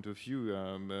sector point of view,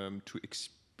 to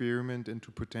experiment and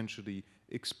to potentially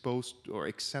expose or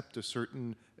accept a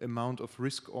certain amount of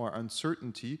risk or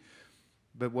uncertainty.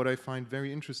 But what I find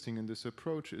very interesting in this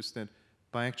approach is that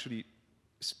by actually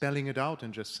spelling it out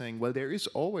and just saying, well, there is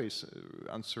always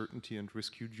uncertainty and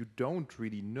risk. You don't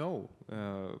really know.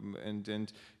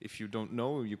 And if you don't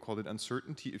know, you call it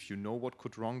uncertainty. If you know what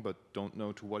could wrong but don't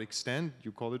know to what extent,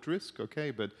 you call it risk.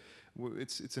 Okay, but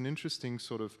it's an interesting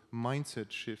sort of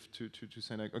mindset shift to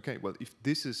say, like, okay, well, if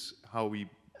this is how the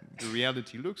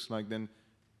reality looks like, then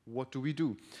what do we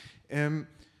do?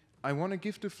 I want to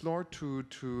give the floor to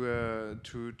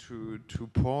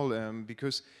Paul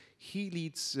because he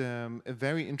leads a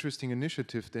very interesting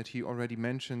initiative that he already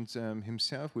mentioned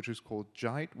himself, which is called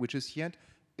JITE, which is yet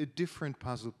a different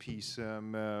puzzle piece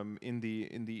in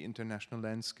the international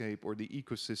landscape or the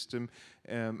ecosystem.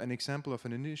 An example of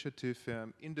an initiative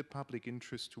in the public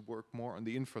interest to work more on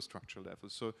the infrastructure level.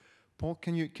 So, Paul,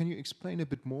 can you explain a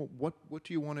bit more? What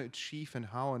do you want to achieve, and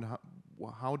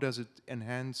how does it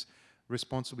enhance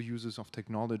responsible uses of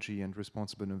technology and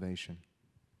responsible innovation?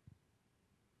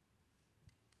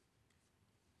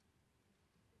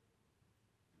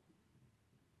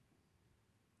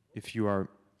 If you are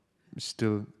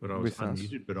still but I was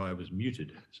unmuted, but I was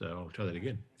muted, so I'll try that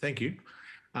again. Thank you.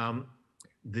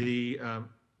 The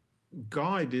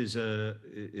guide is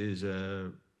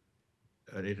an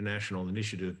international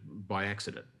initiative by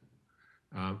accident,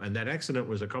 and that accident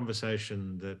was a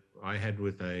conversation that I had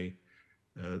with a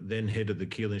then head of the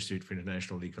Kiel Institute for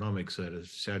International Economics at a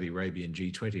Saudi Arabian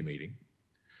G20 meeting,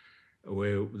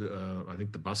 where I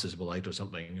think the buses were late or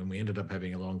something, and we ended up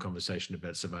having a long conversation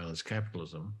about surveillance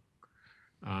capitalism.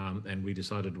 And we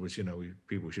decided,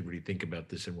 people should really think about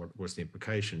this and what's the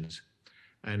implications.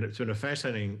 And it's been a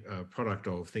fascinating product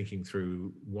of thinking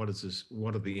through what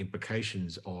are the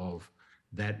implications of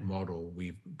that model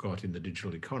we've got in the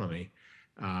digital economy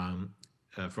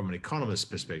from an economist's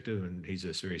perspective, and he's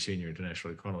a very senior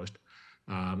international economist,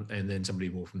 and then somebody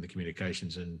more from the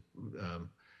communications and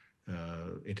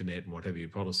internet and what have you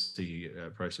policy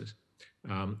process.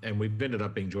 And we've ended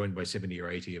up being joined by 70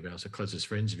 or 80 of our closest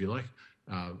friends, if you like,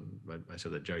 I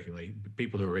said that jokingly,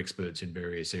 people who are experts in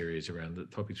various areas around the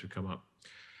topics would come up.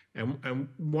 And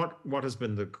what has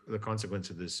been the consequence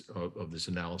of this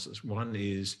analysis? One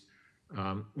is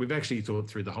we've actually thought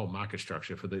through the whole market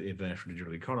structure for the international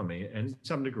digital economy, and to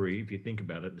some degree, if you think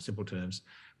about it in simple terms,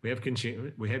 we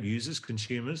have users,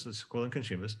 consumers. Let's call them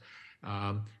consumers.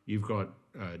 You've got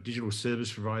digital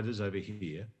service providers over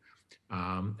here,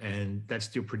 and that's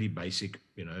still pretty basic.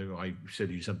 You know, I sell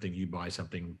you something, you buy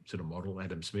something, sort of model,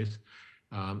 Adam Smith.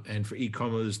 And for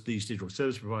e-commerce, these digital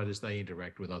service providers, they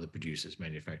interact with other producers,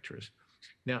 manufacturers.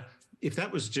 Now, if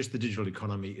that was just the digital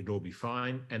economy, it'd all be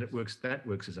fine. And that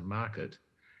works as a market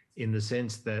in the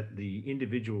sense that the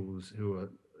individuals who are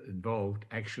involved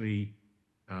actually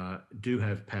do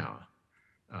have power,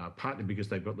 partly because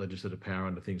they've got legislative power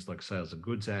under things like Sales of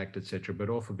Goods Act, et cetera, but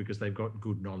also because they've got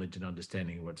good knowledge and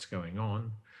understanding of what's going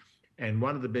on. And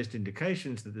one of the best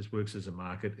indications that this works as a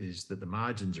market is that the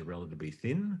margins are relatively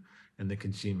thin and the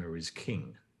consumer is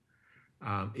king.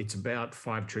 It's about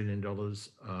 $5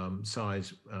 trillion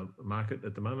size market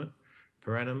at the moment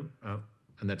per annum,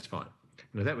 and that's fine.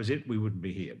 And if that was it, we wouldn't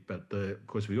be here. But of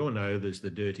course, we all know there's the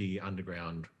dirty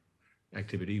underground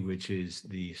activity, which is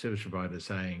the service provider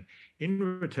saying,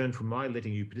 in return for my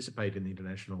letting you participate in the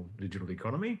international digital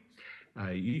economy,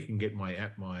 you can get my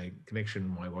app, my connection,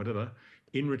 my whatever,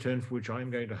 in return for which I'm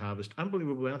going to harvest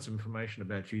unbelievable amounts of information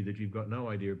about you that you've got no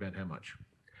idea about how much.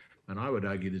 And I would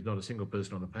argue there's not a single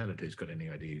person on the planet who's got any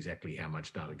idea exactly how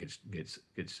much data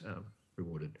gets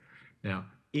rewarded. Now,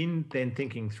 in then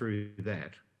thinking through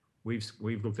that, we've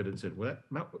looked at it and said, well,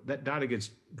 that data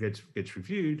gets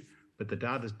reviewed, but the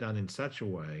data is done in such a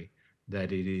way that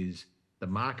the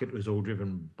market is all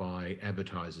driven by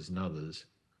advertisers and others,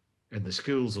 and the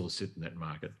skills all sit in that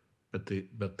market. But the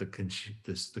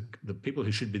people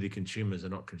who should be the consumers are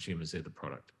not consumers; they're the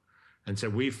product. And so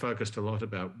we focused a lot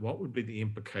about what would be the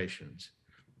implications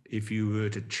if you were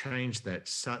to change that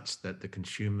such that the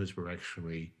consumers were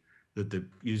actually, that the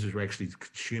users were actually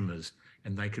consumers,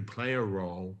 and they could play a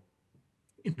role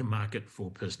in the market for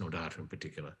personal data in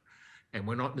particular. And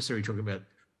we're not necessarily talking about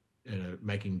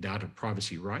making data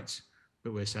privacy rights,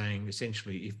 but we're saying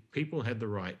essentially if people had the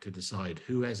right to decide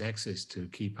who has access to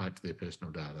key parts of their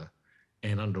personal data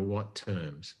and under what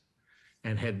terms,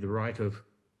 and had the right of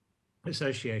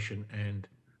association and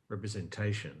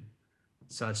representation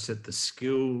such that the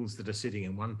skills that are sitting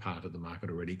in one part of the market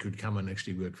already could come and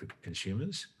actually work for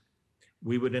consumers,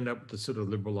 we would end up with the sort of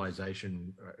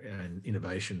liberalisation and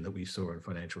innovation that we saw in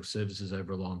financial services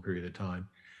over a long period of time.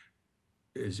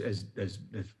 As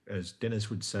Dennis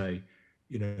would say,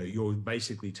 you know, you're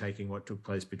basically taking what took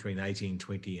place between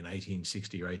 1820 and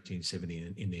 1860 or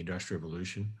 1870 in the Industrial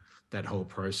Revolution, that whole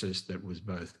process that was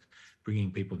both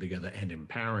bringing people together and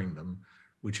empowering them,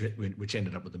 which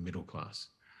ended up with the middle class.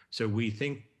 So we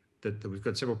think that we've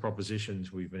got several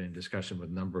propositions we've been in discussion with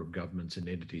a number of governments and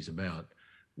entities about,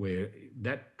 where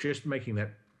that just making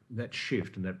that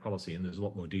shift and that policy, and there's a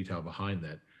lot more detail behind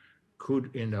that,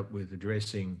 could end up with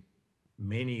addressing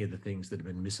many of the things that have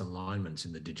been misalignments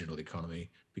in the digital economy,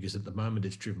 because at the moment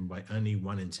it's driven by only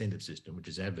one incentive system, which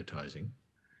is advertising,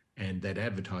 and that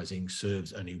advertising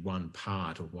serves only one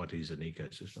part of what is an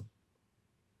ecosystem.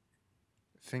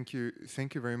 Thank you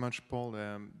very much, Paul.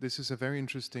 This is a very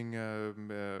interesting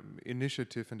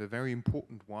initiative and a very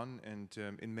important one, and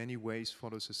in many ways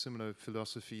follows a similar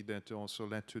philosophy that also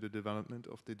led to the development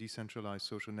of the decentralized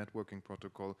social networking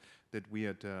protocol that we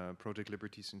at Project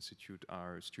Liberties Institute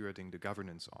are stewarding the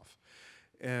governance of.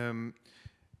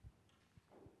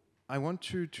 I want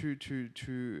to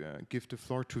give the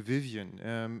floor to Vivian,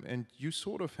 and you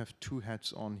sort of have two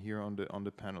hats on here on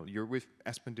the panel. You're with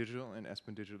Aspen Digital, and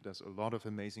Aspen Digital does a lot of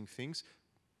amazing things,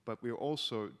 but we're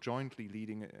also jointly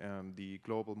leading the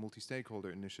Global Multi-Stakeholder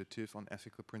Initiative on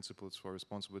Ethical Principles for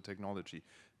Responsible Technology.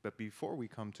 But before we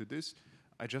come to this,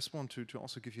 I just want to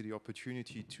also give you the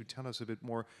opportunity to tell us a bit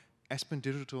more. Aspen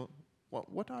Digital,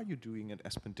 what are you doing at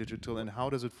Aspen Digital, and how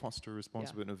does it foster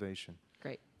responsible innovation?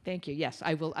 Great. Thank you. Yes,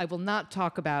 I will not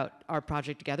talk about our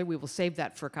project together. We will save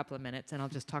that for a couple of minutes, and I'll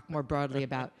just talk more broadly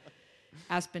about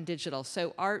Aspen Digital.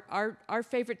 So our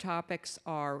favorite topics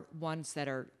are ones that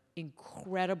are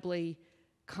incredibly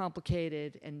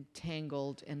complicated and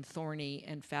tangled and thorny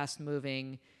and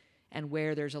fast-moving, and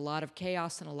where there's a lot of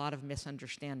chaos and a lot of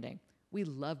misunderstanding. We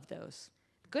love those.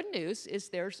 Good news is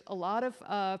there's a lot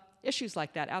of issues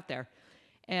like that out there.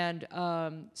 And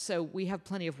so we have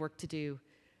plenty of work to do.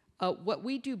 What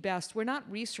we do best, we're not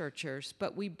researchers,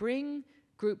 but we bring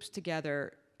groups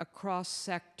together across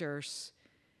sectors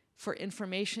for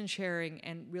information sharing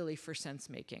and really for sense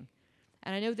making.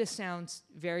 And I know this sounds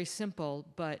very simple,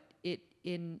 but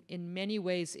in many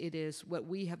ways, it is what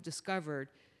we have discovered.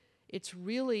 It's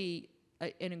really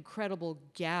an incredible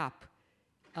gap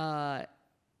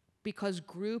because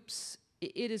groups,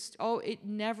 it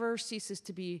never ceases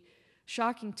to be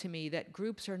shocking to me that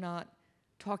groups are not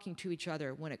talking to each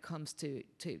other when it comes to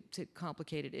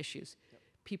complicated issues. Yep.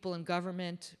 People in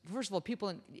government, first of all, people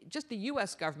in just the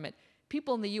U.S. government,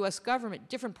 people in the U.S. government,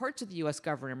 different parts of the U.S.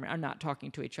 government are not talking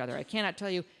to each other. I cannot tell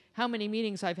you how many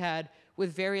meetings I've had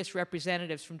with various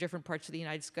representatives from different parts of the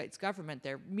United States government.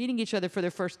 They're meeting each other for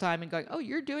the first time and going, oh,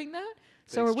 you're doing that?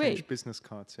 So are we. Exchange business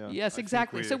cards, yeah. Yes,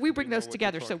 exactly. So we bring those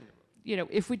together. So, you know,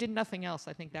 if we did nothing else,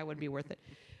 I think that would be worth it.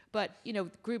 But, you know,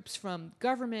 groups from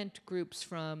government, groups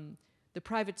from the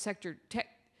private sector tech,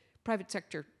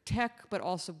 but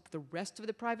also the rest of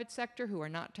the private sector who are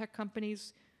not tech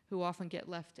companies, who often get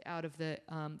left out of the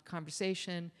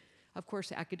conversation. Of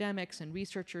course, academics and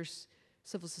researchers,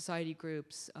 civil society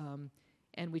groups,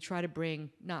 and we try to bring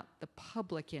not the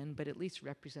public in, but at least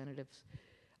representatives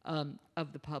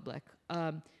of the public.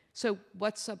 So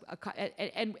what's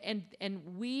and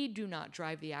we do not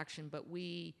drive the action, but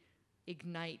we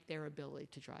ignite their ability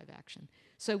to drive action.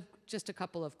 So just a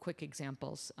couple of quick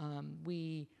examples.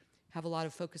 We have a lot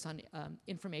of focus on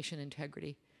information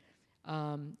integrity.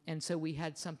 And so we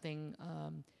had something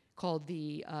called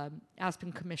the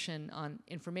Aspen Commission on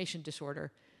Information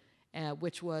Disorder,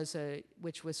 which was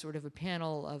sort of a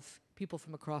panel of people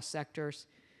from across sectors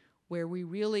where we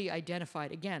really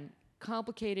identified, again,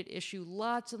 complicated issue,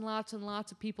 lots and lots and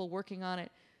lots of people working on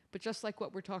it, but just like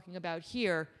what we're talking about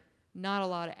here, not a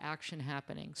lot of action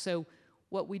happening. So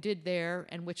what we did there,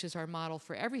 and which is our model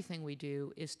for everything we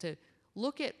do, is to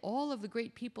look at all of the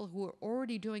great people who are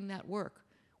already doing that work.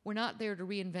 We're not there to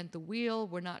reinvent the wheel.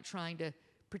 We're not trying to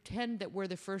pretend that we're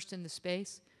the first in the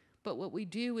space. But what we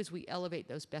do is we elevate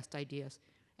those best ideas,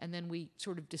 and then we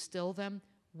sort of distill them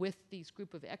with these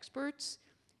group of experts,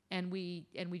 and we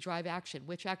drive action,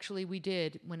 which actually we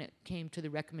did when it came to the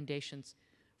recommendations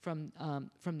from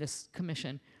this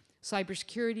commission.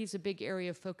 Cybersecurity is a big area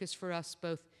of focus for us,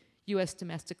 both U.S.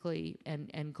 domestically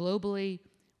and globally.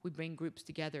 We bring groups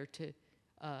together to,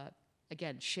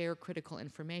 again, share critical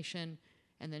information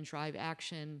and then drive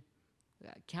action.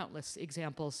 Countless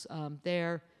examples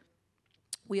there.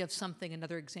 We have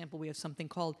another example, we have something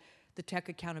called the Tech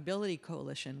Accountability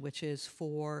Coalition, which is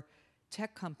for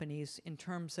tech companies in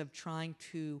terms of trying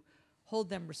to hold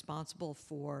them responsible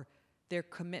for their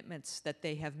commitments that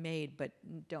they have made but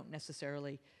don't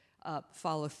necessarily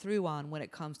follow through on when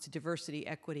it comes to diversity,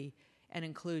 equity, and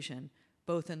inclusion,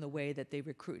 both in the way that they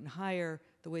recruit and hire,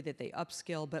 the way that they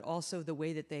upskill, but also the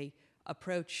way that they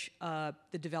approach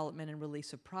the development and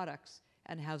release of products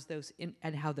and how those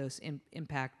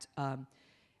impact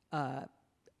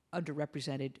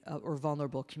underrepresented or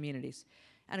vulnerable communities.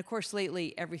 And of course,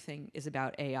 lately, everything is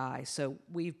about AI. So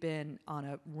we've been on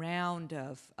a round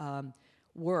of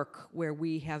work where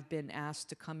we have been asked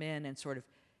to come in and sort of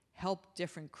help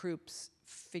different groups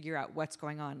figure out what's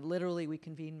going on. Literally, we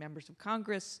convene members of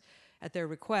Congress at their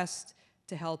request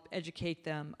to help educate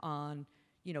them on,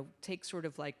 take sort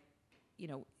of like,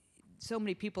 so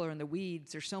many people are in the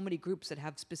weeds. There's so many groups that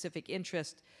have specific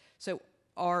interest. So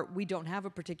we don't have a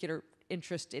particular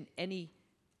interest in any,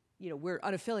 we're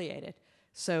unaffiliated.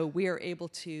 So we are able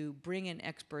to bring in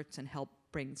experts and help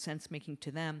bring sense-making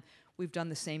to them. We've done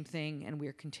the same thing, and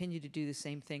we continue to do the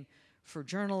same thing for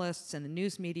journalists and the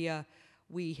news media.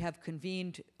 We have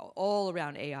convened all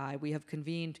around AI. We have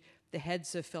convened the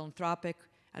heads of philanthropic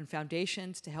and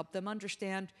foundations to help them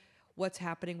understand what's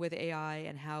happening with AI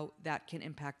and how that can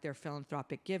impact their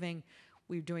philanthropic giving.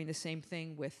 We're doing the same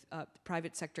thing with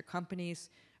private sector companies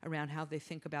around how they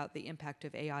think about the impact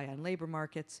of AI on labor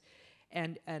markets.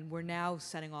 And we're now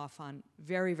setting off on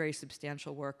very, very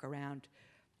substantial work around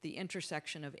the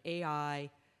intersection of AI,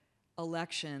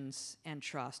 elections, and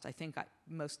trust. I think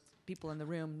most people in the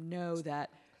room know that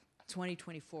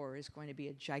 2024 is going to be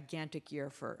a gigantic year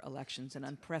for elections, an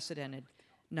unprecedented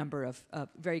number of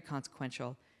very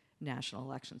consequential national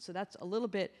elections. So that's a little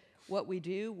bit what we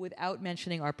do without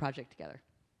mentioning our project together.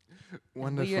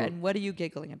 Wonderful. And what are you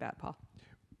giggling about, Paul?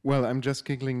 Well, I'm just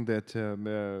giggling that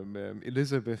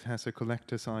Elizabeth has a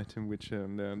collector's item, which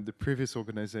the previous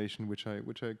organization, which I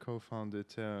co-founded,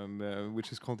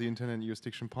 which is called the Internet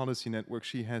Jurisdiction Policy Network.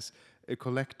 She has a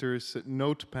collector's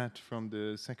notepad from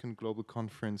the second global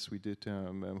conference we did,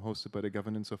 hosted by the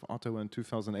governance of Ottawa in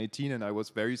 2018, and I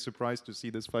was very surprised to see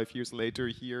this 5 years later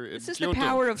here in Kyoto. This is the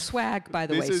power of swag, by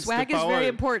the way. Swag is very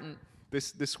important.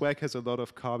 This swag has a lot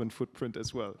of carbon footprint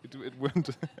as well. It went.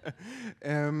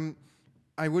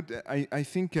 I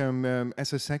think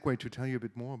as a segue to tell you a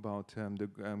bit more about the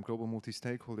global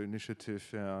multi-stakeholder initiative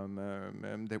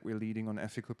that we're leading on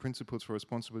ethical principles for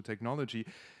responsible technology.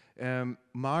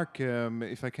 Mark,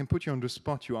 if I can put you on the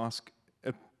spot, you ask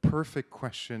a perfect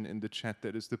question in the chat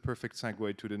that is the perfect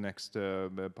segue to the next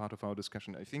part of our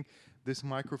discussion. I think this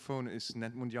microphone is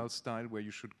Net Mundial style, where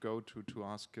you should go to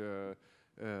ask a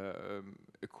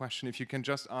question. If you can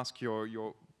just ask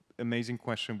your amazing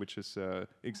question, which is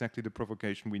exactly the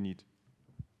provocation we need.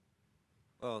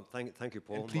 Well, thank you,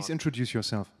 Paul. And please Mark. Introduce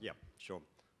yourself. Yeah, sure.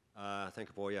 Thank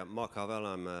you, Paul. Yeah, Mark Harvell.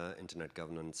 I'm an internet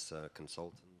governance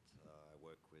consultant. I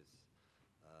work with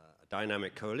a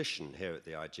dynamic coalition here at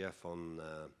the IGF on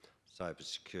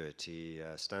cybersecurity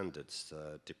standards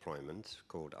deployment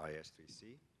called IS3C.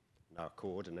 And our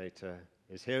coordinator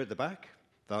is here at the back,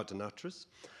 Wouter Natras.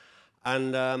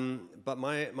 And but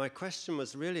my question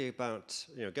was really about,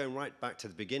 going right back to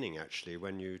the beginning, actually,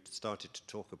 when you started to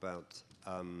talk about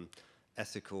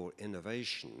ethical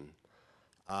innovation.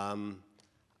 I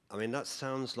mean, that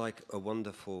sounds like a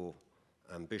wonderful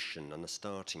ambition and a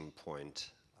starting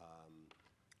point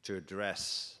to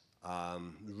address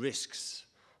risks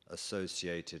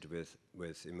associated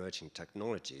with emerging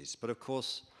technologies. But of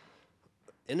course,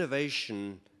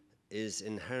 innovation is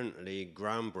inherently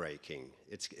groundbreaking.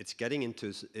 It's getting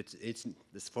into,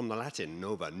 it's from the Latin,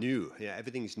 nova, new. Yeah,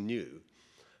 everything's new.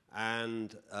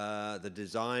 And the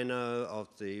designer of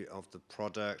the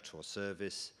product or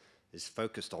service is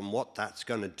focused on what that's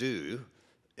going to do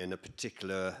in a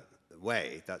particular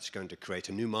way. That's going to create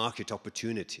a new market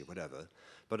opportunity, whatever.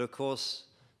 But of course,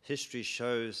 history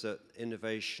shows that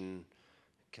innovation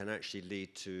can actually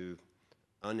lead to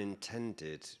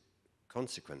unintended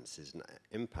consequences and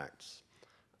impacts,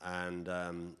 and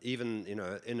even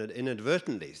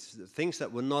inadvertently, things that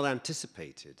were not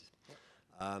anticipated.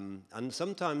 And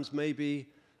sometimes maybe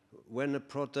when a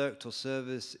product or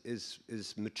service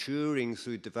is maturing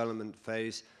through development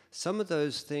phase, some of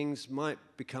those things might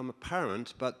become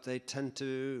apparent, but they tend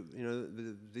to,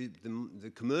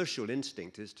 the commercial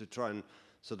instinct is to try and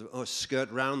sort of skirt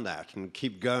around that and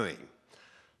keep going.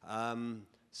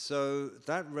 So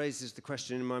that raises the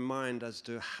question in my mind as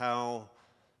to how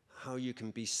you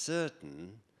can be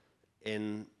certain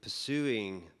in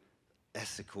pursuing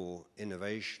ethical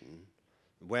innovation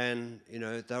when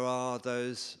there are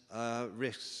those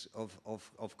risks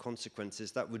of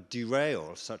consequences that would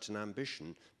derail such an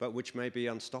ambition, but which may be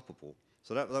unstoppable.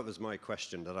 So that was my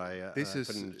question that I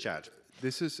put in the chat.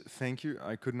 Thank you.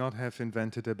 I could not have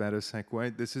invented a better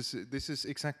segue. This is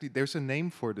exactly, there's a name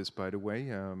for this, by the way.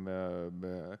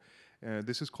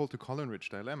 This is called the Coleridge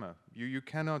dilemma. You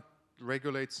cannot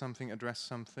regulate something, address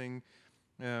something.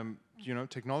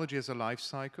 Technology has a life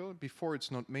cycle. Before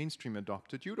it's not mainstream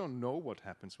adopted, you don't know what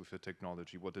happens with the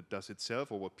technology, what it does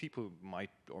itself, or what people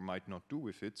might or might not do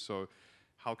with it. So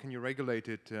how can you regulate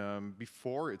it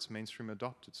before it's mainstream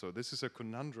adopted? So this is a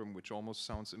conundrum which almost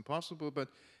sounds impossible, but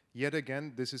yet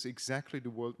again, this is exactly the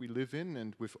world we live in,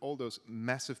 and with all those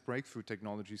massive breakthrough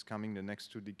technologies coming the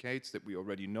next 2 decades that we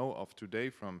already know of today,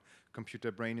 from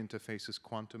computer-brain interfaces,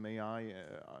 quantum AI,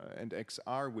 and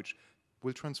XR, which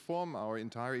will transform our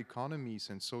entire economies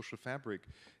and social fabric.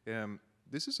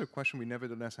 This is a question we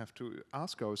nevertheless have to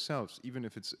ask ourselves, even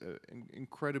if it's an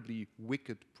incredibly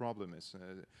wicked problem,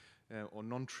 or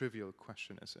non-trivial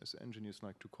question, as engineers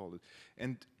like to call it.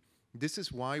 And this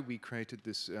is why we created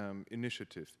this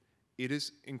initiative. It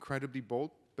is incredibly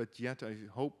bold, but yet I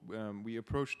hope we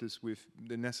approach this with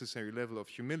the necessary level of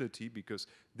humility, because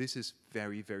this is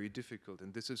very, very difficult.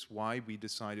 And this is why we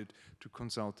decided to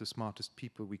consult the smartest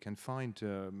people we can find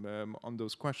on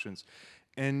those questions.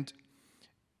 And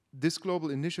this global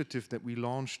initiative that we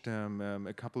launched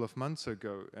a couple of months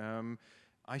ago,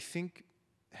 I think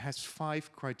has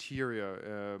 5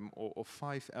 criteria or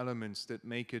 5 elements that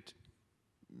make it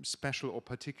special or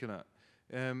particular.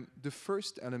 The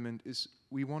first element is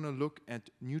we want to look at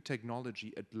new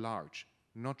technology at large,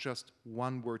 not just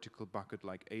one vertical bucket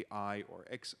like AI or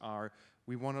XR.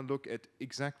 We want to look at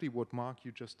exactly what, Mark,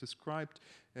 you just described.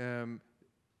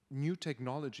 New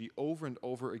technology over and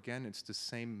over again, it's the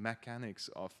same mechanics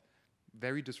of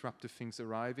very disruptive things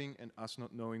arriving and us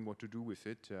not knowing what to do with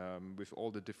it, with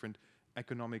all the different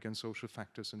economic and social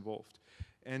factors involved.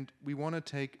 And we want to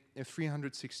take a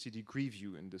 360-degree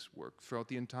view in this work throughout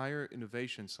the entire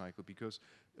innovation cycle, because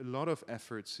a lot of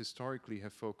efforts historically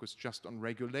have focused just on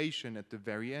regulation at the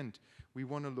very end. We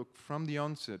want to look from the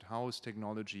onset, how is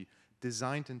technology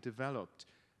designed and developed?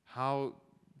 How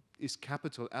is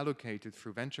capital allocated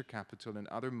through venture capital and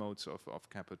other modes of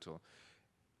capital?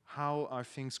 how are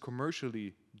things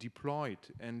commercially deployed,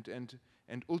 and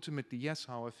ultimately, yes,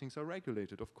 how are things are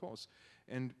regulated, of course.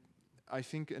 And I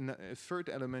think a third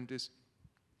element is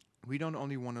we don't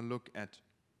only want to look at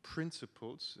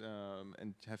principles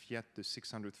and have yet the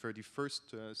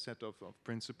 631st set of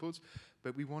principles,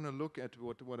 but we want to look at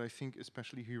what I think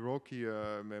especially Hiroki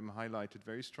highlighted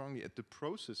very strongly, at the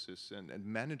processes and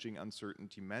managing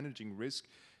uncertainty, managing risk.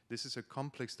 This is a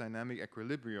complex dynamic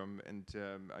equilibrium, and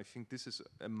I think this is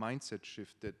a mindset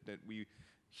shift that we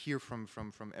hear from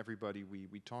everybody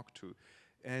we talk to.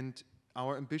 And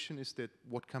our ambition is that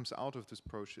what comes out of this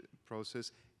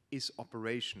process is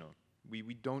operational.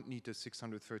 We don't need a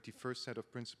 631st set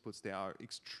of principles. There are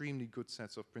extremely good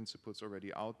sets of principles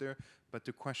already out there, but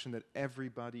the question that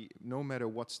everybody, no matter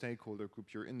what stakeholder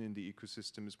group you're in the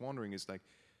ecosystem, is wondering is like,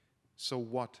 so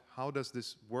what? How does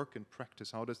this work in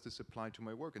practice? How does this apply to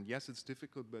my work? And yes, it's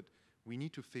difficult, but we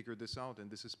need to figure this out,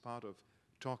 and this is part of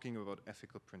talking about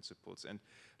ethical principles. And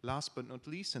last but not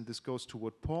least, and this goes to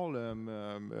what Paul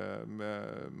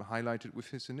highlighted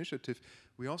with his initiative,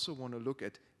 we also want to look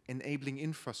at enabling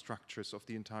infrastructures of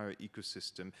the entire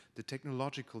ecosystem, the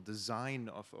technological design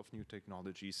of new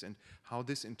technologies, and how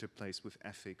this interplays with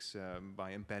ethics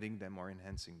by embedding them or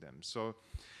enhancing them. So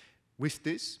with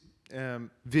this,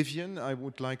 Vivian, I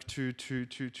would like to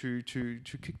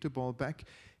kick the ball back.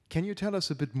 Can you tell us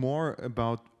a bit more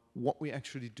about what we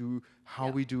actually do, how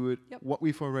we do it, what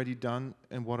we've already done,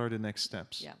 and what are the next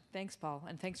steps? Yeah, thanks, Paul,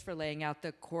 and thanks for laying out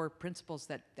the core principles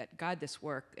that guide this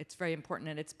work. It's very important,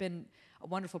 and it's been a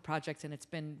wonderful project, and it's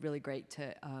been really great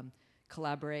to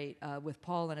collaborate with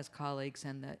Paul and his colleagues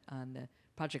and the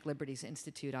Project Liberties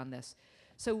Institute on this.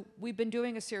 So we've been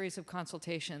doing a series of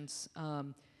consultations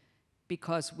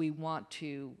because we want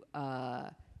to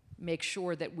make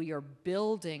sure that we are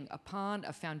building upon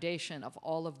a foundation of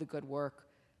all of the good work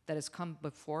that has come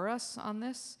before us on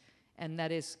this, and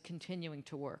that is continuing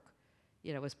to work.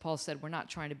 You know, as Paul said, we're not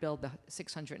trying to build the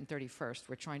 631st,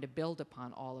 we're trying to build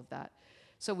upon all of that.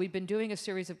 So we've been doing a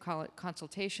series of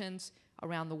consultations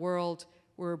around the world.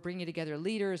 We're bringing together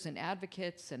leaders and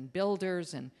advocates and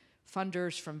builders and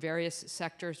funders from various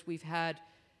sectors. We've had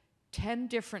 10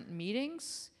 different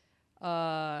meetings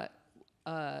so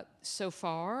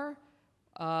far.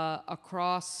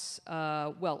 Across,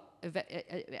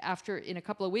 after in a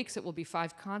couple of weeks, it will be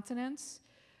 5 continents.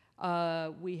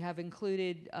 We have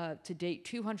included to date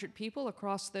 200 people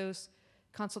across those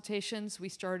consultations. We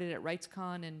started at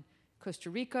RightsCon in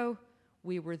Costa Rica.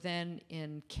 We were then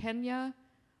in Kenya,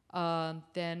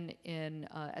 then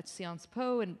at Sciences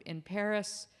Po in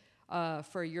Paris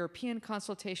for a European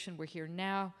consultation. We're here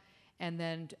now. And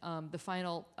then the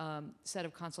final set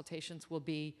of consultations will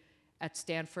be at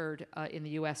Stanford in the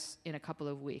US in a couple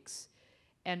of weeks.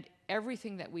 And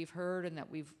everything that we've heard and that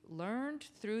we've learned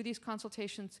through these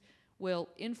consultations will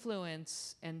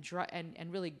influence and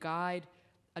really guide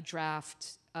a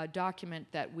draft document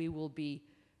that we will be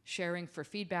sharing for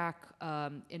feedback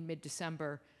in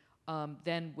mid-December,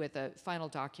 then with a final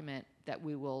document that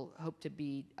we will hope to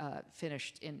be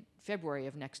finished in February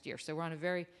of next year. So we're on a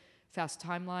very fast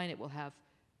timeline. It will have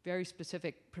very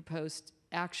specific proposed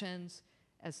actions.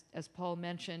 As Paul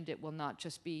mentioned, it will not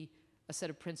just be a set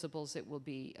of principles, it will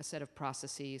be a set of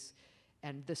processes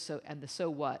and the so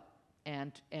what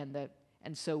and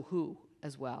so who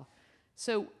as well.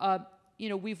 So you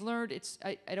know, we've learned,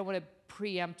 I don't want to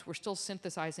preempt, we're still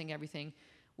synthesizing everything.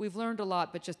 We've learned a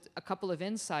lot, but just a couple of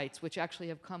insights which actually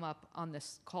have come up on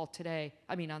this call today,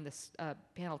 on this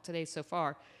panel today so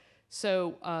far.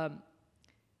 So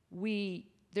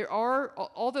there are,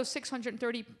 all those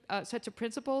 630 sets of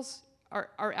principles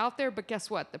are out there, but guess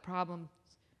what? The problems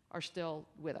are still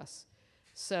with us.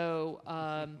 So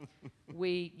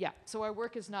so our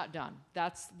work is not done.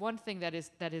 That's one thing that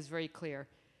is very clear.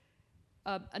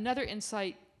 Another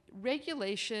insight,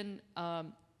 regulation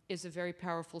is a very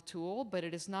powerful tool, but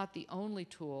it is not the only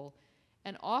tool.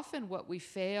 And often what we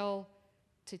fail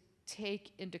to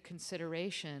take into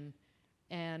consideration,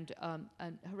 and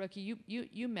Hiroki,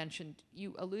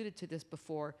 you alluded to this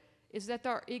before, is that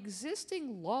there are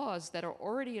existing laws that are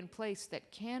already in place that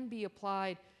can be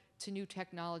applied to new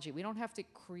technology. We don't have to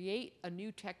create a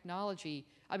new technology,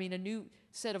 a new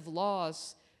set of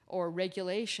laws or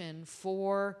regulation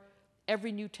for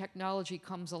every new technology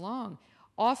comes along.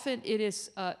 Often it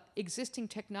is existing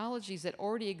technologies that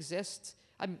already exist.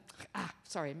 I'm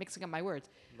mixing up my words.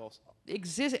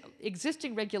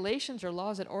 Existing regulations or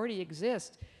laws that already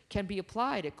exist can be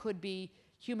applied. It could be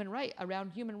human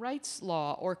rights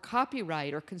law or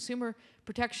copyright or consumer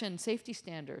protection safety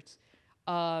standards.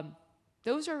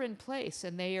 Those are in place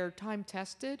and they are time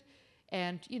tested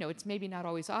And, you know, it's maybe not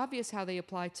always obvious how they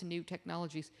apply to new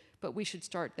technologies, but we should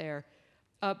start there.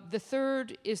 The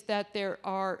third is that there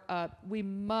are, we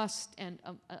must, and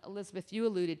Elizabeth, you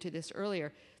alluded to this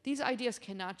earlier, these ideas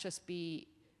cannot just be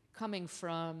coming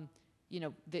from, you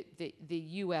know, the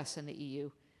US and the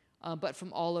EU, but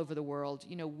from all over the world.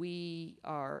 You know, we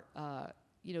are,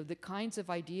 you know, the kinds of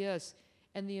ideas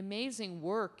and the amazing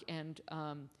work and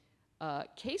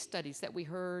case studies that we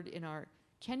heard in our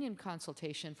Kenyan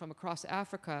consultation from across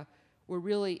Africa were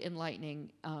really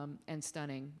enlightening and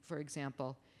stunning, for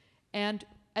example. And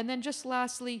then just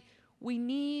lastly, we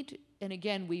need, and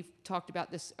again, we've talked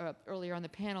about this earlier on the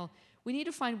panel, we need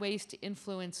to find ways to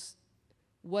influence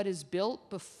what is built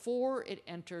before it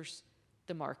enters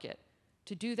the market.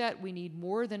 To do that, we need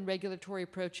more than regulatory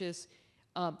approaches.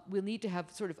 We'll need to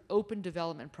have sort of open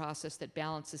development process that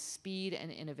balances speed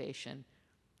and innovation,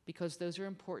 because those are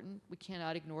important. We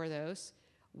cannot ignore those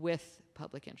with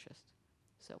public interest.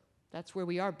 So that's where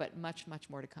we are, but much, much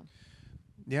more to come.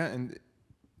 Yeah, and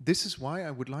this is why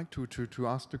I would like to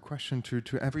ask the question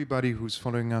to everybody who's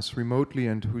following us remotely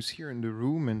and who's here in the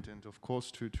room, and of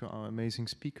course to our amazing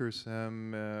speakers.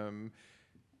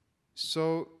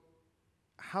 So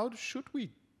how should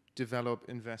we develop,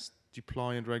 invest,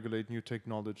 deploy, and regulate new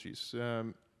technologies?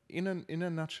 In a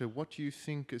nutshell, what do you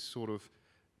think is sort of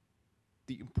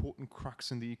the important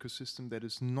crux in the ecosystem that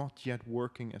is not yet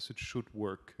working as it should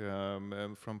work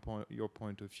from your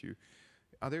point of view?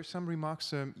 Are there some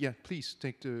remarks? Yeah, please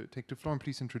take the floor and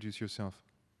please introduce yourself.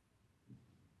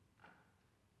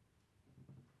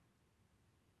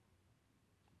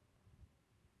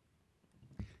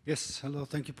 Yes, hello,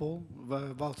 thank you, Paul.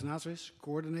 Wouter Natris,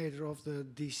 coordinator of the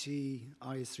DC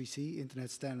IS3C, Internet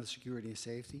Standard Security and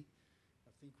Safety.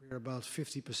 I think we're about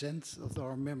 50% of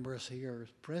our members here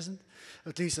present.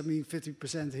 At least, I mean,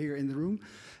 50% here in the room.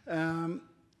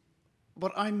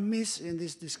 What I miss in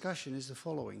this discussion is the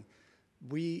following.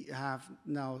 We have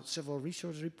now several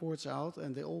research reports out,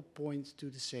 and they all point to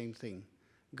the same thing.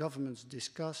 Governments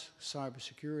discuss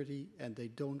cybersecurity, and they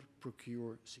don't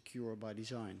procure secure by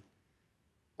design.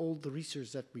 All the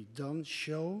research that we've done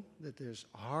show that there's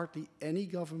hardly any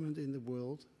government in the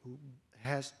world who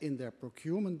has in their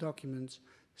procurement documents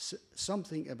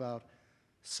something about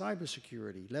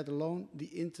cybersecurity, let alone the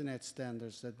internet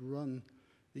standards that run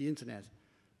the internet.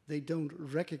 They don't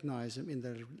recognize them in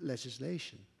their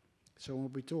legislation. So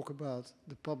when we talk about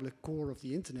the public core of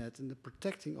the internet and the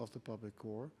protecting of the public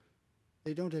core,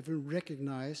 they don't even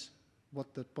recognize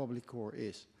what the public core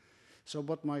is. So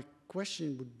what my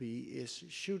question would be is,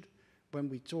 should, when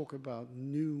we talk about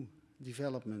new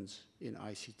developments in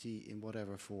ICT in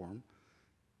whatever form,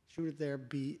 should there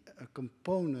be a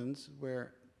component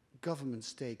where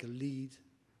governments take a lead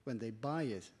when they buy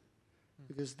it?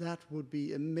 Because that would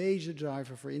be a major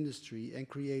driver for industry and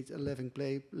create a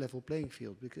level playing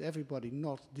field, because everybody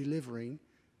not delivering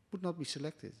would not be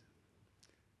selected.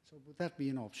 So would that be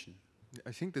an option?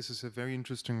 I think this is a very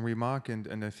interesting remark,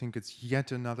 and I think it's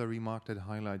yet another remark that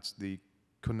highlights the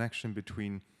connection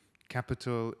between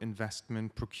capital,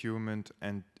 investment, procurement,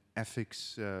 and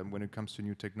ethics when it comes to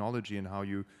new technology and how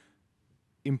you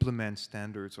implement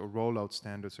standards or roll out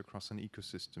standards across an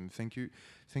ecosystem.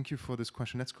 Thank you for this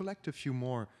question. Let's collect a few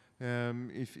more.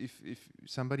 If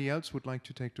somebody else would like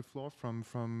to take the floor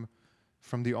from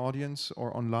the audience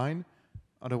or online,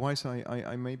 otherwise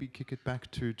I maybe kick it back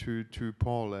to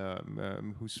Paul,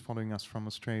 who's following us from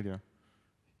Australia.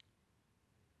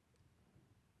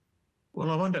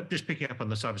 Well, I wonder, just picking up on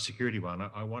the cybersecurity one,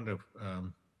 I wonder,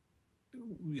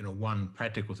 you know, one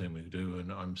practical thing we can do,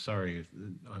 and I'm sorry if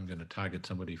I'm going to target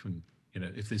somebody from, you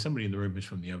know, if there's somebody in the room who's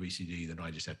from the OECD, then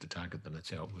I just have to target them. That's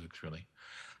how it works, really.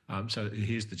 So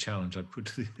here's the challenge I'd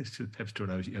put perhaps to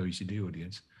an OECD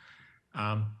audience.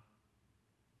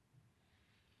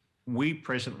 We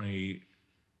presently,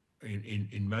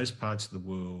 in most parts of the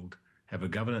world, have a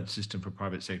governance system for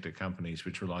private sector companies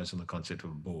which relies on the concept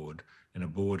of a board, and a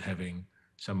board having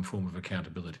some form of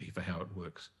accountability for how it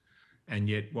works. And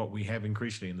yet what we have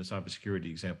increasingly in the cybersecurity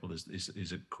example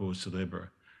is a cause célèbre.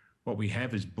 What we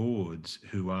have is boards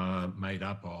who are made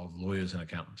up of lawyers and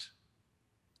accountants,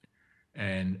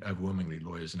 and overwhelmingly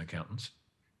lawyers and accountants,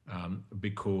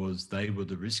 because they were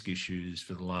the risk issues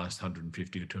for the last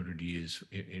 150 or 200 years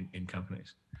in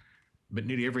companies. But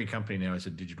nearly every company now is a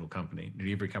digital company.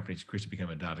 Nearly every company has increasingly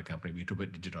become a data company. We talk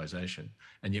about digitization,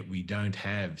 and yet we don't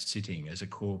have sitting as a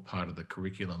core part of the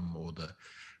curriculum or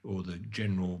the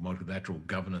general multilateral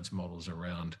governance models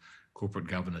around corporate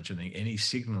governance and any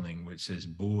signaling which says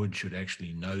board should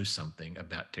actually know something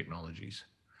about technologies.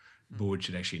 Board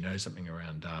should actually know something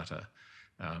around data.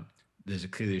 There's a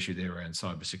clear issue there around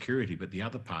cybersecurity, but the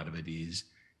other part of it is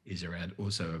is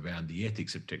also around the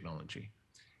ethics of technology.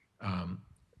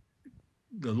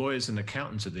 The lawyers and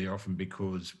accountants are there often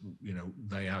because, you know,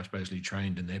 they are supposedly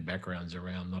trained in their backgrounds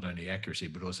around not only accuracy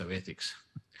but also ethics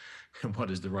and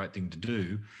what is the right thing to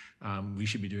do. We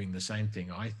should be doing the same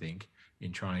thing, I think,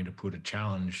 in trying to put a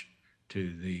challenge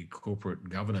to the corporate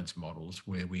governance models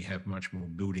where we have much more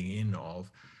building in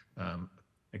of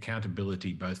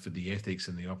accountability both for the ethics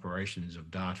and the operations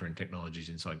of data and technologies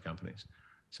inside companies.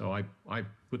 So I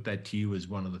put that to you as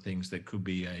one of the things that could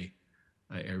be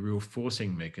a real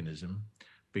forcing mechanism,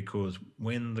 because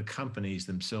when the companies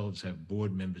themselves have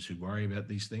board members who worry about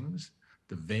these things,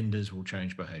 the vendors will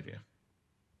change behavior.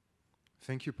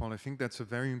 Thank you, Paul. I think that's a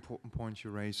very important point you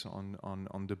raise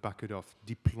on the bucket of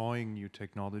deploying new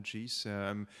technologies.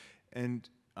 And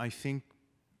I think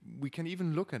we can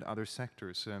even look at other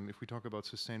sectors. If we talk about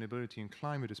sustainability and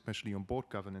climate, especially on board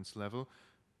governance level,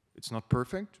 it's not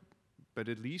perfect, but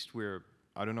at least we're,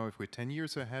 I don't know if we're 10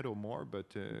 years ahead or more, but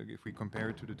if we compare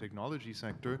it to the technology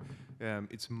sector,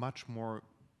 it's much more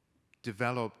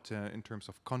developed in terms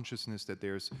of consciousness that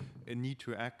there's a need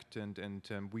to act,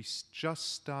 and we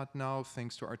just start now,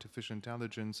 thanks to artificial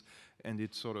intelligence, and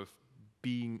it's sort of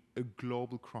being a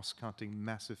global cross-cutting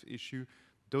massive issue.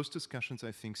 Those discussions,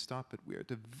 I think, start, but we're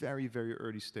at a very, very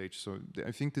early stage. So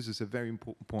I think this is a very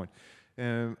important point.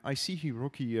 I see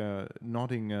Hiroki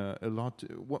nodding a lot.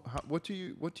 What do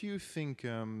you think?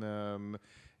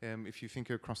 If you think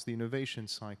across the innovation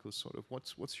cycle, sort of,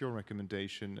 what's your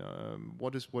recommendation?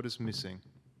 What is missing?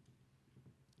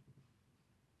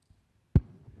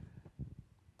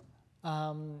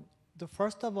 The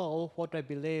first of all, what I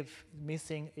believe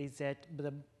missing is that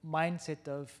the mindset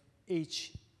of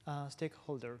each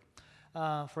stakeholder.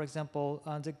 For example,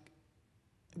 the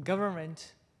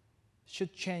government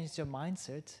should change their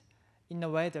mindset in a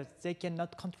way that they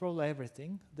cannot control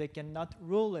everything, they cannot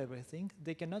rule everything,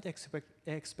 they cannot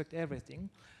expect everything.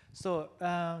 So,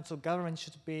 so government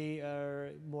should be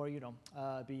more,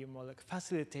 be more like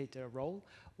facilitator role,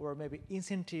 or maybe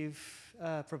incentive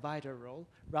provider role,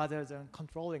 rather than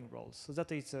controlling roles. So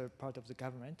that is a part of the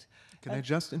government. Can I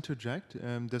just interject?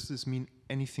 Does this mean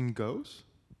anything goes?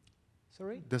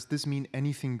 Sorry? Does this mean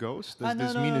anything goes? Does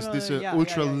this no, mean, is this an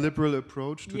ultra-liberal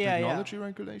approach to technology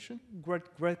regulation?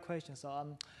 Great question.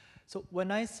 So when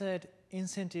I said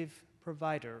incentive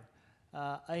provider,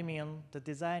 I mean the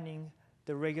designing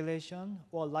the regulation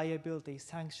or liability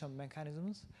sanction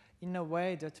mechanisms in a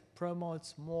way that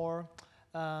promotes more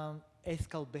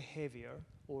ethical behavior,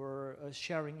 or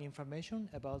sharing information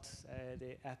about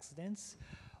the accidents,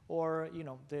 or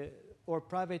or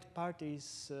private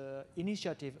parties'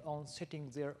 initiative on setting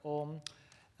their own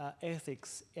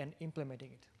ethics and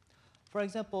implementing it. For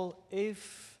example,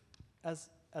 if, as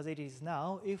it is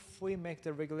now, if we make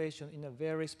the regulation in a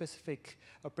very specific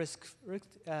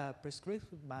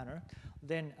prescriptive manner,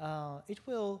 then it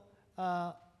will,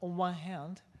 on one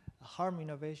hand, harm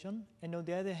innovation, and on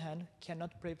the other hand,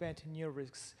 cannot prevent new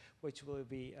risks which will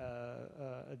be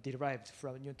derived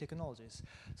from new technologies.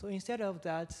 So instead of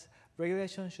that,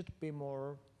 regulation should be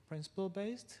more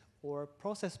principle-based or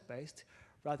process-based,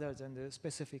 rather than the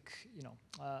specific,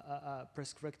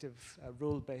 prescriptive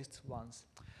rule-based ones.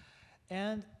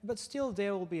 But still,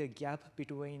 there will be a gap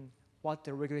between what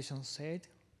the regulation said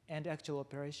and actual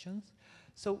operations.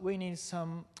 So we need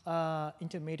some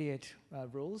intermediate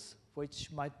rules,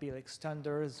 which might be like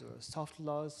standards or soft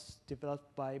laws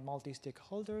developed by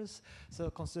multi-stakeholders. So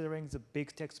considering the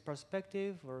big tech's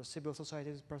perspective or civil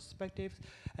society's perspective,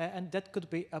 and that could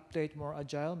be updated more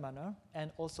agile manner.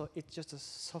 And also, it's just a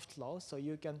soft law, so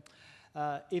you can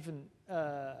even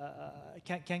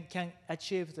can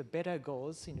achieve the better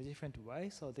goals in a different way.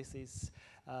 So this is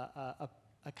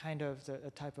a kind of a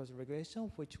type of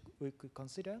regulation which we could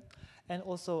consider. And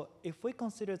also, if we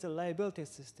consider the liability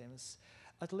systems,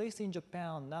 at least in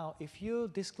Japan now, if you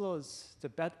disclose the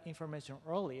bad information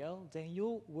earlier, then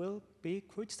you will be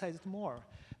criticized more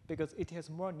because it has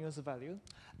more news value,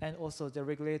 and also the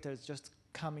regulators just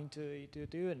come into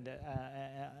do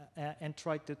and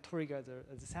try to trigger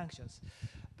the sanctions.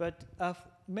 But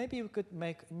maybe we could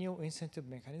make new incentive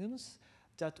mechanisms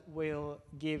that will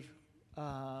give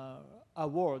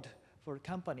award for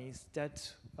companies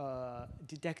that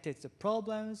detected the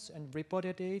problems and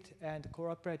reported it and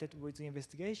cooperated with the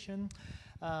investigation,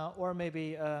 or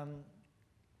maybe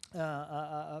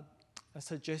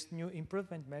suggest new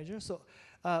improvement measures. So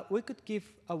we could give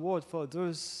award for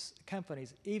those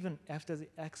companies even after the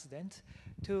accident,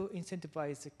 to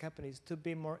incentivize the companies to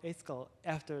be more ethical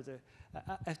after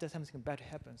something bad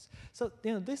happens. So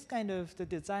this kind of the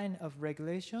design of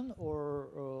regulation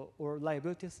or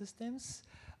liability systems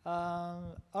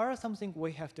are something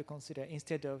we have to consider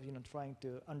instead of trying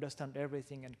to understand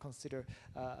everything and consider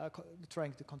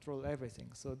trying to control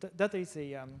everything. So that is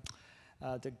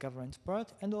the governance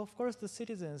part, and of course the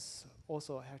citizens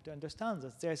also have to understand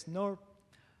that there is no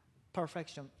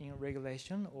perfection in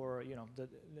regulation or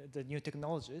the new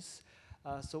technologies.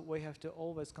 So we have to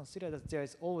always consider that there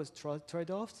is always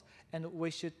trade-offs, and we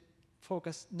should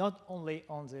focus not only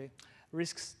on the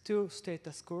risks to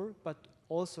status quo, but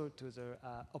also to the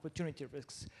opportunity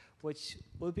risks, which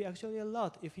will be actually a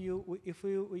lot if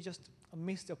we just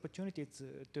miss the opportunity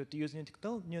to use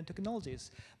new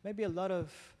technologies. Maybe a lot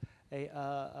of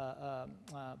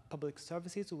public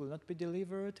services will not be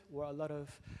delivered, or a lot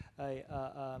of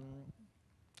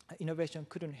innovation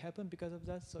couldn't happen because of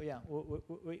that. So yeah,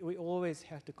 we always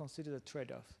have to consider the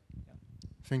trade-off. Yeah.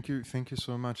 Thank you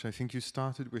so much. I think you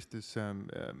started with this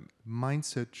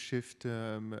mindset shift,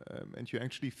 and you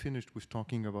actually finished with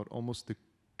talking about almost the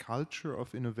culture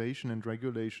of innovation and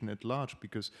regulation at large,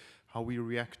 because how we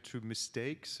react to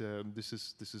mistakes, this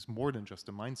is more than just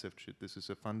a mindset shift. This is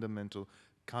a fundamental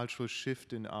cultural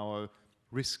shift in our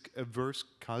risk-averse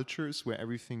cultures where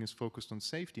everything is focused on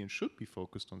safety and should be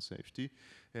focused on safety.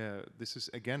 This is,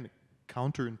 again,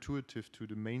 counterintuitive to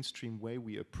the mainstream way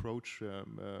we approach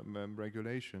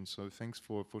regulation. So thanks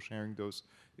for sharing those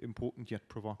important yet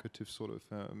provocative sort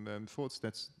of thoughts.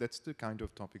 That's the kind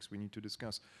of topics we need to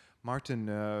discuss. Martin,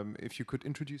 if you could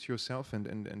introduce yourself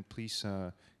and please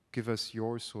give us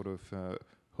your sort of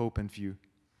hope and view.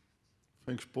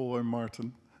 Thanks, Paul and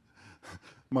Martin.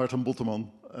 Martin Botteman,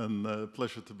 and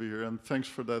pleasure to be here, and thanks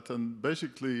for that. And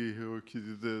basically,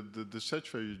 the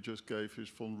segue you just gave is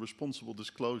from responsible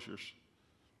disclosures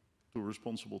to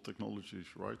responsible technologies,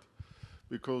 right?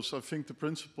 Because I think the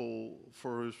principle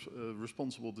for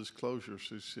responsible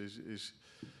disclosures is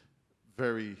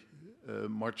very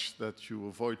much that you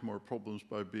avoid more problems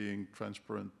by being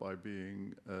transparent, by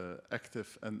being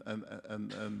active,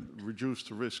 and reduce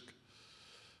the risk.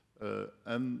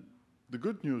 And the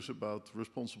good news about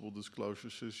responsible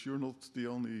disclosures is you're not the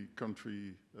only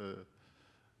country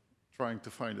trying to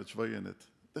find its way in it.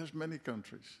 There's many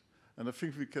countries. And I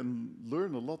think we can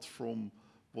learn a lot from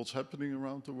what's happening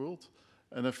around the world.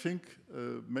 And I think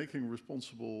making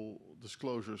responsible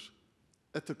disclosures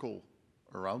ethical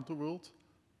around the world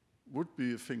would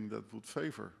be a thing that would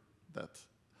favor that.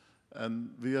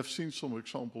 And we have seen some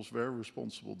examples where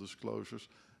responsible disclosures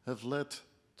have led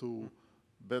to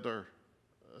better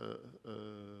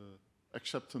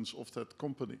acceptance of that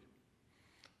company.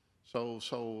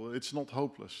 So it's not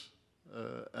hopeless.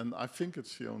 And I think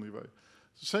it's the only way.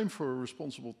 The same for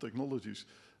responsible technologies.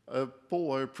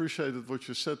 Paul, I appreciated what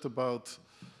you said about,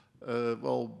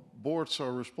 well, boards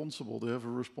are responsible, they have a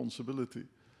responsibility.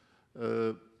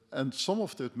 And some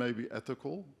of it may be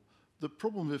ethical. The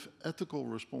problem with ethical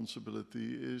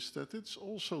responsibility is that it's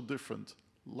also different,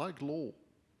 like law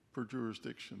per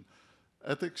jurisdiction.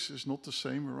 Ethics is not the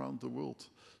same around the world.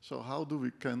 So how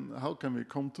can we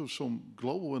come to some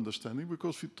global understanding?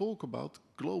 Because we talk about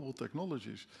global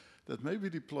technologies that may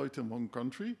be deployed in one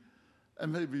country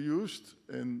and may be used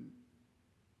in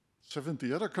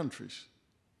 70 other countries,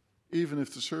 even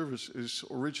if the service is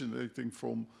originating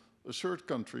from a third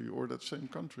country or that same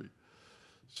country.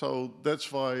 So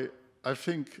that's why I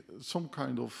think some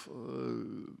kind of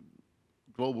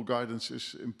global guidance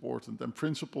is important, and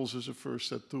principles is a first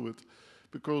step to it.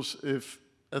 Because if,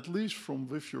 at least from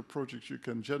with your project, you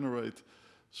can generate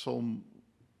some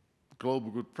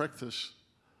global good practice,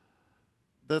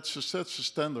 that's a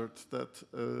standard that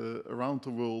around the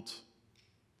world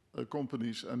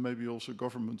companies and maybe also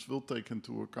governments will take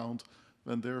into account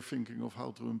when they're thinking of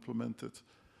how to implement it.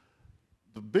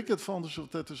 The big advantage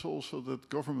of that is also that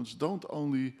governments don't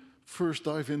only first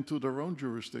dive into their own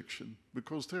jurisdiction,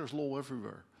 because there's law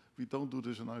everywhere. We don't do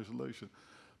this in isolation.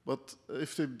 But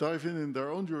if they dive in their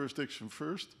own jurisdiction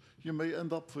first, you may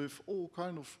end up with all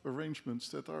kinds of arrangements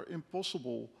that are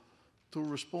impossible to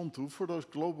respond to for those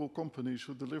global companies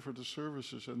who deliver the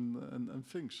services and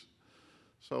things.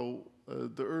 So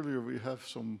the earlier we have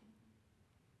some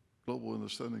global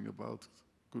understanding about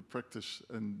good practice,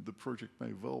 and the project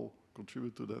may well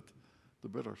contribute to that, the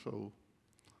better. So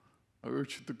I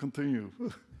urge you to continue.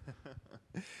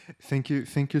 Thank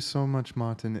you so much,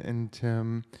 Martin.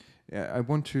 And I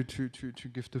want to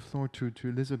give the floor to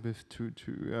Elizabeth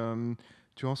to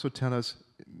also tell us,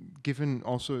 given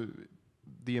also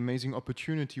the amazing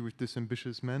opportunity with this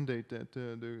ambitious mandate that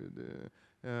the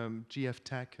GF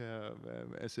Tech,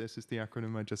 as is the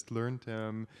acronym I just learned,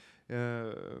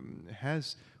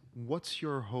 has. What's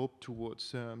your hope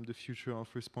towards the future of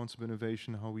responsible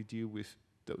innovation, how we deal with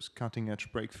those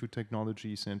cutting-edge breakthrough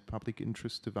technologies and public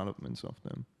interest developments of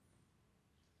them?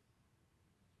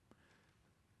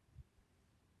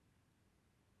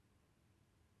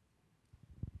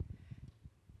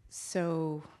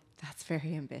 So that's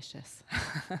very ambitious.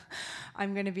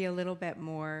 I'm going to be a little bit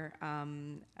more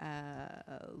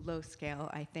low scale,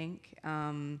 I think,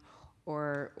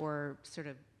 or sort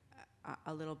of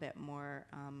a little bit more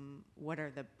what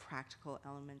are the practical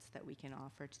elements that we can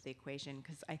offer to the equation?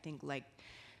 Because I think, like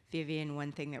Vivian,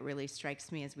 one thing that really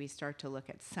strikes me as we start to look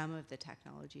at some of the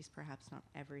technologies, perhaps not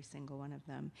every single one of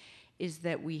them, is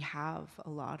that we have a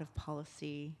lot of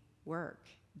policy work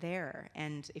there.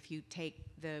 And if you take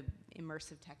the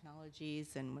immersive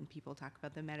technologies, and when people talk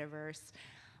about the metaverse,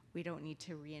 we don't need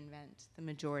to reinvent the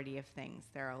majority of things.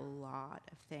 There are a lot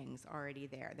of things already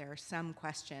there. There are some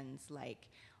questions like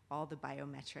all the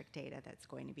biometric data that's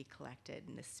going to be collected,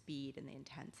 and the speed and the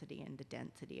intensity and the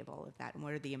density of all of that, and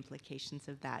what are the implications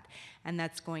of that. And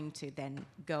that's going to then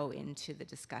go into the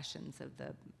discussions of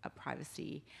the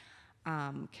privacy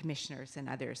commissioners and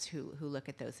others who look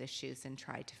at those issues and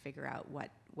try to figure out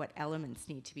what elements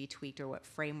need to be tweaked, or what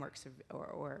frameworks,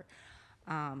 or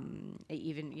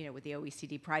even, you know, with the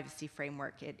OECD privacy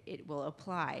framework, it will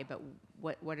apply, but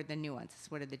what are the nuances,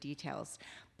 what are the details?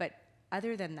 But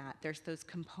other than that, there's those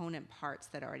component parts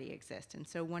that already exist. And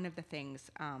so one of the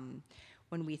things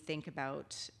when we think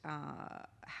about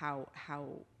how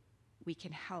we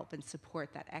can help and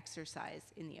support that exercise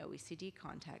in the OECD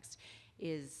context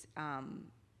is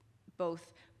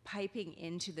both piping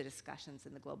into the discussions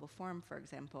in the Global Forum, for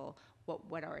example,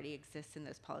 what already exists in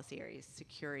those policy areas: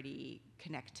 security,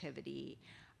 connectivity,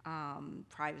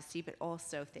 privacy, but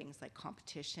also things like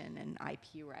competition and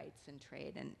IP rights and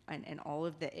trade, and all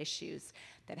of the issues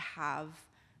that have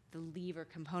the lever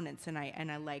components. And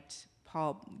I liked,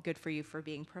 Paul, good for you for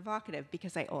being provocative,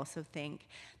 because I also think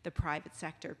the private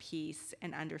sector piece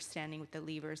and understanding what the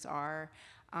levers are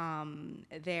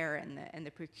there, and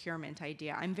the procurement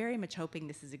idea. I'm very much hoping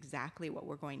this is exactly what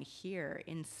we're going to hear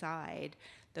inside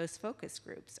those focus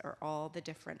groups, are all the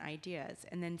different ideas.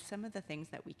 And then some of the things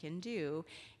that we can do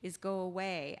is go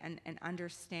away and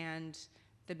understand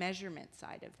the measurement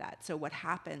side of that. So what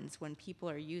happens when people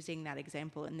are using that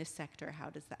example in this sector?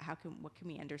 What can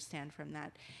we understand from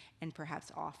that, and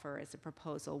perhaps offer as a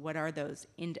proposal? What are those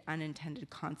unintended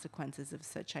consequences of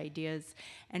such ideas,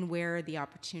 and where are the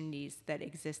opportunities that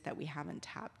exist that we haven't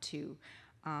tapped to,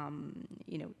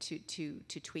 you know,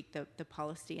 to tweak the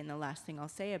policy? And the last thing I'll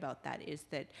say about that is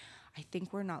that I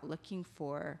think we're not looking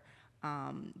for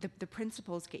the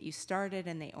principles get you started,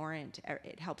 and they orient.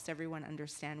 It helps everyone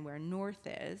understand where north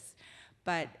is,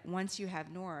 but once you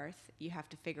have north, you have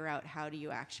to figure out how do you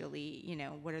actually, you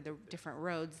know, what are the different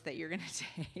roads that you're going to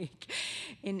take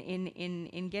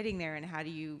in getting there, and how do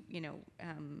you, you know,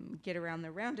 get around the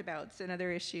roundabouts and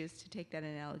other issues, to take that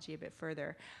analogy a bit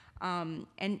further.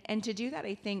 And to do that,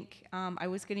 I think I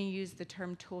was going to use the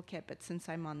term toolkit, but since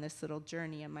I'm on this little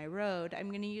journey on my road, I'm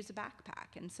going to use a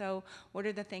backpack. And so, what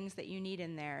are the things that you need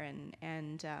in there?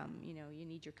 And you know, you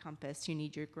need your compass, you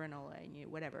need your granola,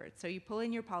 and whatever. So you pull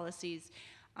in your policies,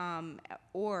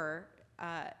 or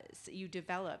so you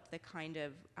develop the kind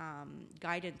of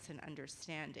guidance and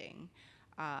understanding,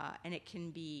 and it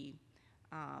can be.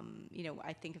 You know,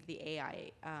 I think of the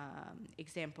AI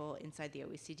example inside the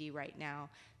OECD right now.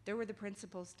 There were the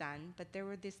principles done, but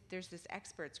there's this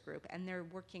experts group, and they're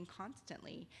working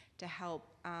constantly to help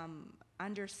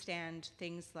understand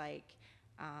things like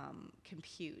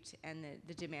compute, and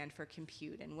the demand for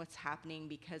compute, and what's happening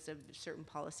because of certain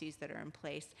policies that are in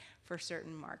place for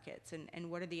certain markets,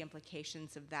 and what are the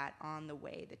implications of that on the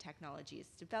way the technology is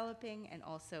developing, and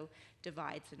also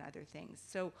divides and other things.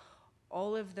 So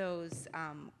all of those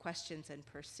questions and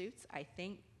pursuits, I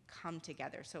think, come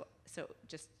together. So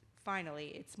just finally,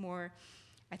 it's more,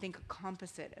 I think, a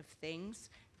composite of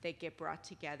things that get brought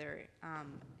together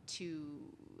to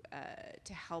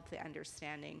help the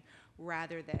understanding,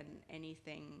 rather than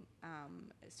anything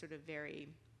sort of very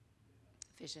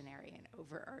visionary and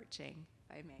overarching,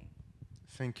 if I may.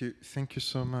 Thank you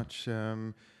so much.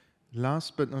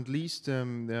 Last but not least,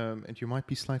 and you might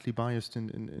be slightly biased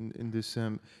in this,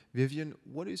 Vivian,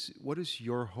 what is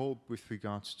your hope with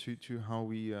regards to how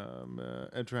we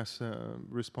address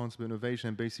responsible innovation,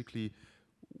 and basically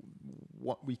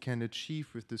what we can achieve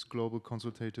with this global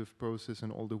consultative process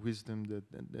and all the wisdom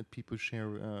that people share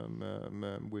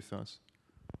with us?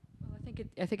 Well,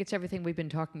 I think it's everything we've been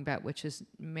talking about, which is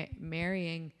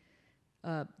marrying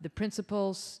the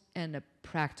principles and a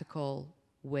practical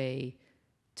way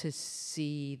to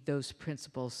see those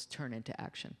principles turn into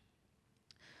action.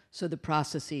 So the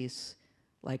processes,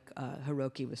 like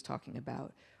Hiroki was talking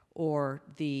about, or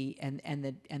the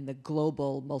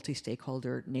global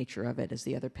multi-stakeholder nature of it, as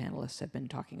the other panelists have been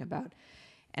talking about,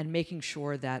 and making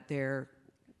sure that the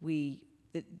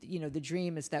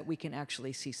dream is that we can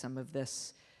actually see some of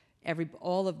this,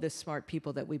 all of the smart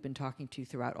people that we've been talking to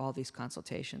throughout all these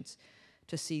consultations,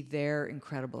 to see their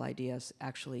incredible ideas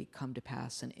actually come to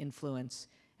pass and influence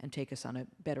and take us on a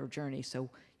better journey. So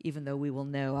even though we will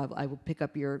know, I will pick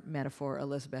up your metaphor,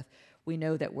 Elizabeth, we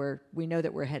know that we're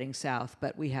heading south,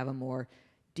 but we have a more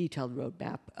detailed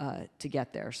roadmap to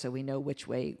get there. So we know which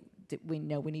way, we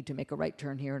know we need to make a right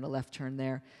turn here and a left turn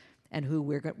there, and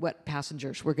what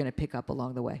passengers we're going to pick up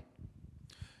along the way.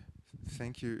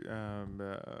 Thank you.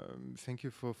 Thank you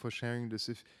for sharing this.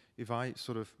 If I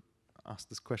sort of ask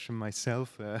this question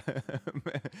myself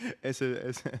as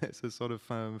a sort of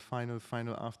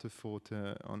final afterthought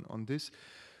on this,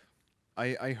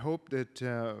 I hope that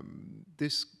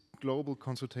this global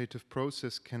consultative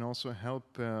process can also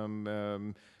help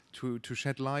to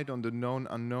shed light on the known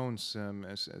unknowns,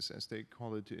 as they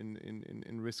call it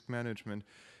in risk management.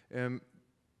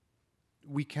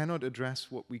 We cannot address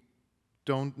what we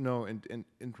don't know,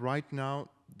 and right now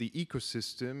the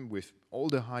ecosystem, with all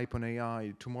the hype on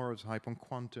AI, tomorrow's hype on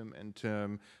quantum,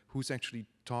 and who's actually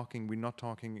talking, we're not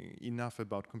talking enough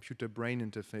about computer-brain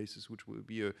interfaces, which will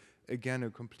be again a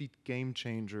complete game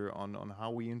changer on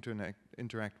how we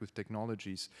interact with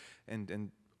technologies,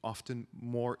 and often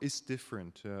more is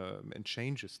different and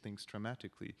changes things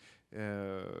dramatically.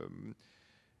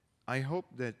 I hope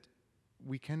that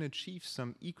we can achieve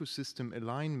some ecosystem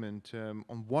alignment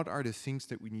on what are the things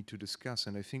that we need to discuss.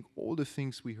 And I think all the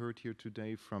things we heard here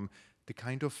today, from the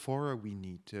kind of fora we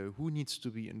need, who needs to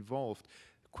be involved,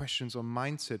 questions on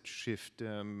mindset shift,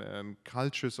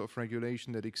 cultures of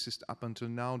regulation that exist up until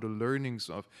now, the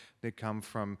learnings that come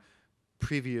from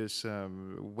previous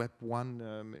Web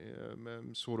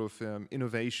 1 sort of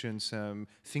innovations,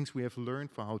 things we have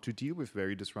learned for how to deal with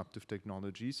very disruptive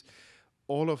technologies.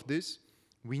 All of this,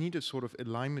 we need a sort of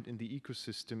alignment in the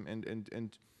ecosystem,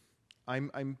 and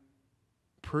I'm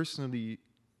personally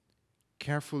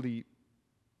carefully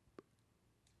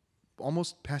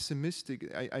almost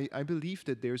pessimistic. I believe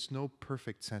that there's no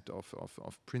perfect set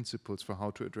of principles for how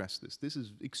to address this. This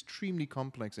is extremely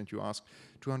complex, and you ask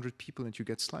 200 people and you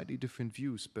get slightly different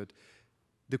views. But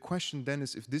the question then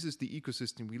is, if this is the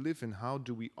ecosystem we live in, how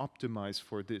do we optimize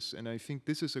for this? And I think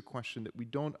this is a question that we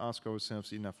don't ask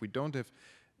ourselves enough. We don't have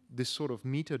this sort of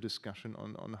meta discussion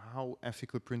on how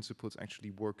ethical principles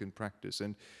actually work in practice.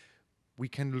 And we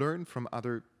can learn from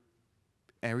other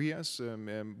areas.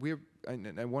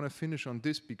 I want to finish on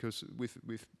this, because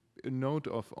with a note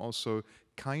of also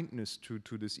kindness to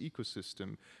this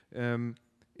ecosystem.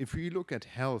 If we look at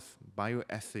health,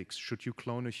 bioethics, should you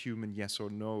clone a human, yes or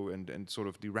no, and sort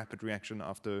of the rapid reaction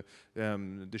after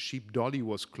the sheep Dolly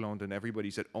was cloned, and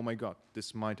everybody said, oh my God,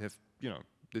 this might have,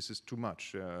 this is too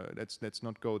much, let's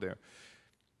not go there.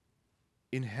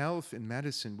 In health, in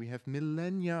medicine, we have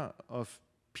millennia of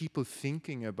people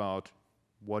thinking about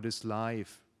what is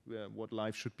life, what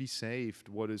life should be saved,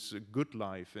 what is a good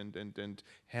life, and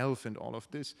health, and all of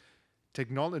this.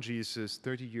 Technology is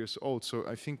 30 years old, so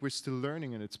I think we're still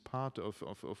learning, and it's part of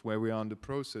where we are in the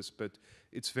process, but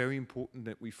it's very important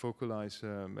that we focalize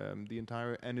the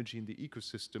entire energy in the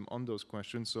ecosystem on those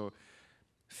questions. So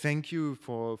thank you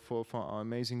for our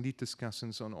amazing lead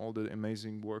discussants on all the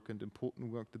amazing work and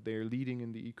important work that they are leading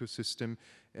in the ecosystem.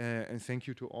 And thank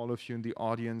you to all of you in the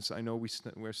audience. I know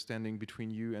we're standing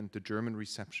between you and the German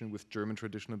reception with German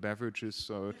traditional beverages.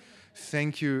 So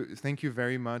thank you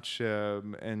very much.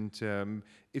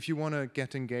 If you want to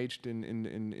get engaged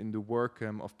in the work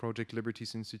of Project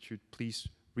Liberties Institute, please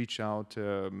reach out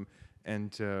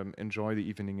and enjoy the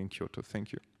evening in Kyoto.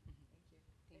 Thank you.